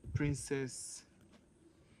Princess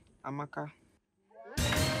Amaka.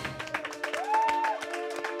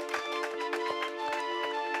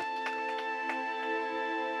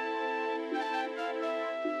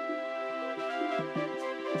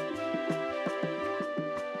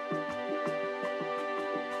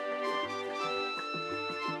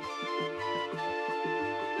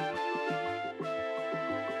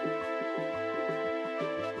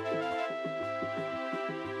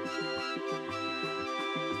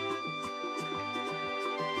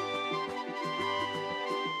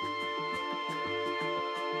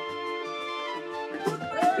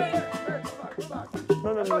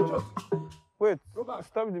 No. Wait. Go back.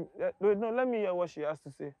 Stop the. No, let me hear what she has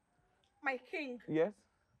to say. My king. Yes?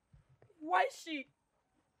 Why she?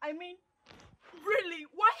 I mean, really,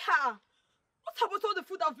 why her? What about all the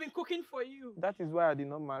food I've been cooking for you? That is why I did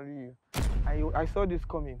not marry you. I saw this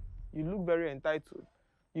coming. You look very entitled.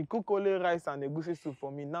 You cook only rice and egusi soup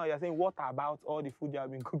for me. Now you're saying, what about all the food you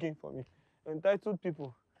have been cooking for me? Entitled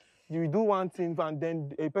people. You do one thing and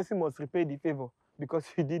then a person must repay the favor because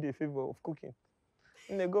you did a favor of cooking.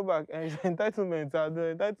 And they go back and entitlements.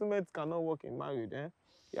 The entitlements cannot work in marriage. Eh?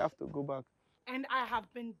 You have to go back. And I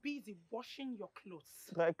have been busy washing your clothes.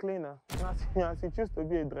 Dry cleaner. Yes, you choose to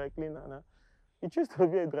be a dry cleaner. Nah? You choose to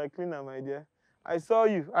be a dry cleaner, my dear. I saw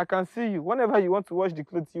you. I can see you. Whenever you want to wash the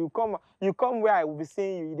clothes, you come where I will be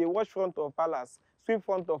seeing you. They wash front of palace, sweep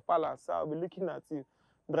front of palace. So I'll be looking at you.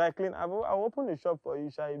 Dry clean. I'll open a shop for you.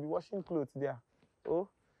 Shall you be washing clothes there? Oh,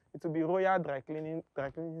 it will be royal dry cleaning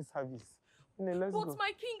service. But go.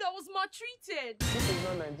 My king, I was maltreated. This is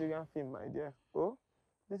not Nigerian film, my dear. Oh,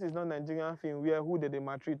 this is not Nigerian film where who did they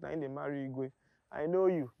maltreat and they marry Igwe. I know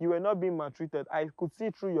you. You were not being maltreated. I could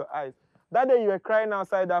see through your eyes. That day you were crying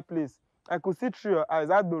outside that place. I could see through your eyes.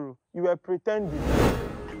 Adboro, you were pretending.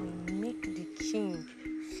 I will make the king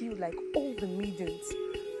feel like all the maidens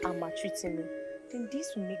are maltreating me. Then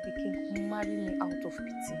this will make the king marry me out of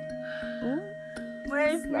pity.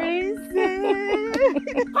 My princess!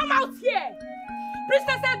 Come out here!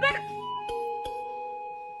 Princess Ebere!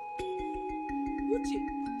 Uche,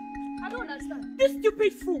 I don't understand. This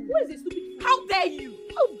stupid fool! Who is this stupid fool? How dare you?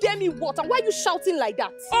 How dare me what? And why are you shouting like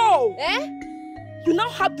that? Oh! Eh? You now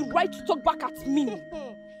have the right to talk back at me. I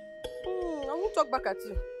won't talk back at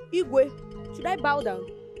you. Igwe, should I bow down?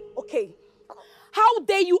 Okay. How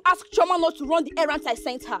dare you ask Chioma not to run the errands I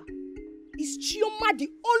sent her? Is Chioma the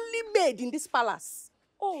only maid in this palace?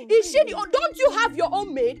 Oh, is she the? Don't you have your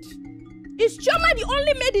own maid? Is Chioma the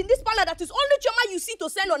only maid in this palace that is only Chioma you see to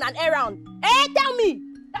send on an errand? Eh? Tell me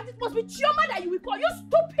that it must be Chioma that you will call. You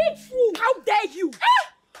stupid fool! How dare you?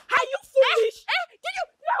 Are you foolish? Did you?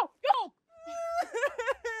 No!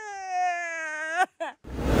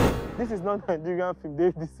 This is not Nigerian film.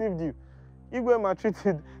 They've deceived you. Igwe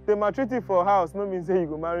maltreated. They maltreated for house. No means say you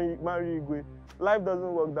go marry Igwe. Life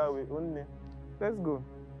doesn't work that way. Only. Let's go.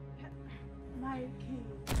 My king.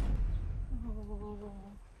 Oh,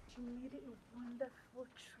 you made it a wonderful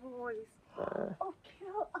choice. Okay,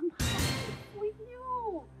 I'm happy for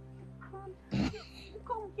you.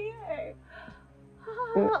 Come here.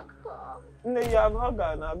 Come. No, you have hugged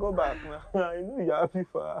her now. Go back now. I know you're happy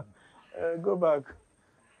for her. Go back.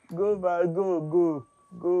 Go back. Go.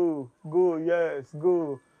 Yes,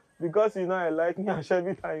 go. Because you know I like me, and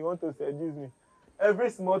every time you want to seduce me. Every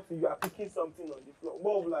small thing, you are picking something on the floor.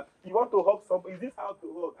 More like, you want to hug somebody. Is this how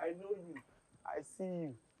to hug? I know you. I see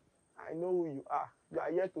you. I know who you are. You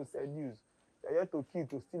are here to seduce. You are here to kill,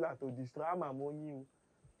 to steal, and to destroy. I'm among you.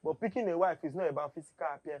 But picking a wife is not about physical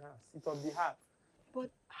appearance. It's of the heart.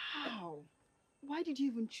 But how? Why did you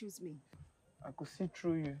even choose me? I could see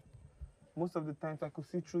through you. Most of the times, I could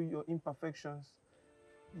see through your imperfections.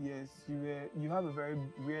 Yes, you have a very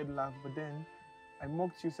weird laugh, but then I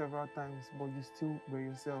mocked you several times, but you still were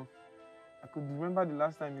yourself. I could remember the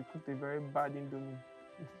last time you cooked a very bad indomie.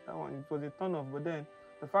 That one, it was a turn off, but then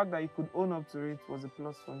the fact that you could own up to it was a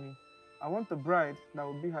plus for me. I want a bride that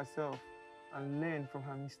will be herself and learn from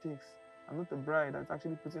her mistakes. I'm not a bride that's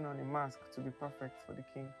actually putting on a mask to be perfect for the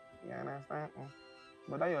king. You understand?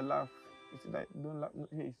 But that your laugh, you see that, don't laugh. No,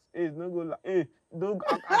 hey, don't go laugh. Hey, don't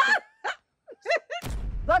go.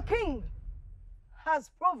 The king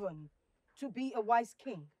has proven to be a wise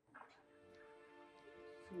king.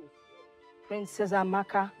 Princess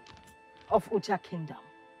Amaka of Ucha Kingdom.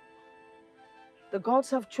 The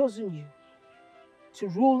gods have chosen you to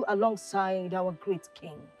rule alongside our great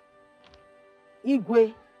king,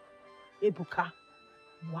 Igwe Ebuka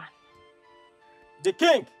I. The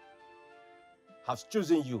king has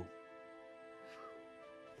chosen you.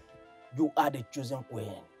 You are the chosen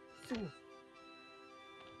queen.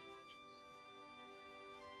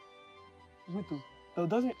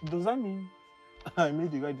 Does that mean I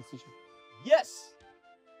made the right decision? Yes,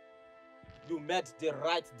 you made the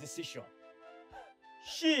right decision.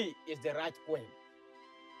 She is the right queen.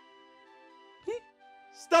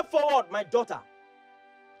 Step forward, my daughter.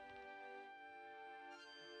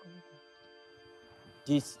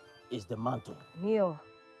 This is the mantle Kneel.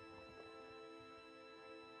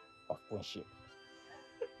 of queenship.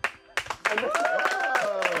 I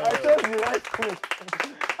chose the right queen.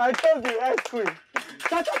 I chose the right queen.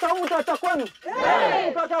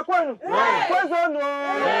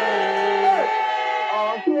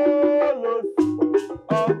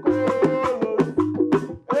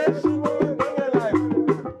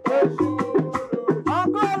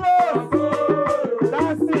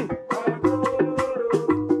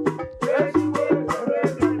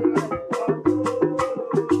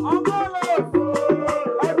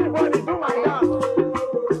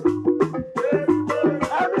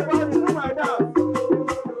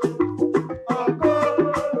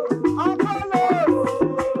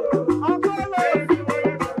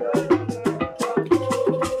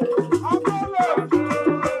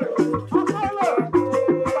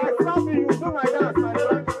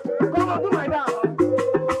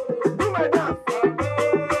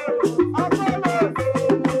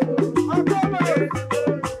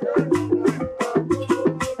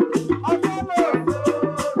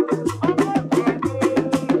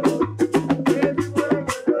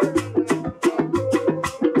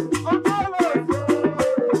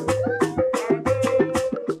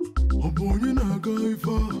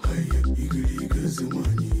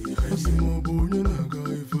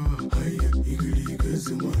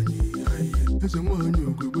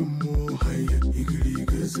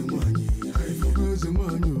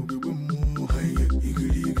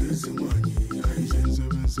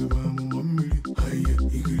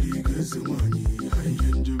 Eze nwanyị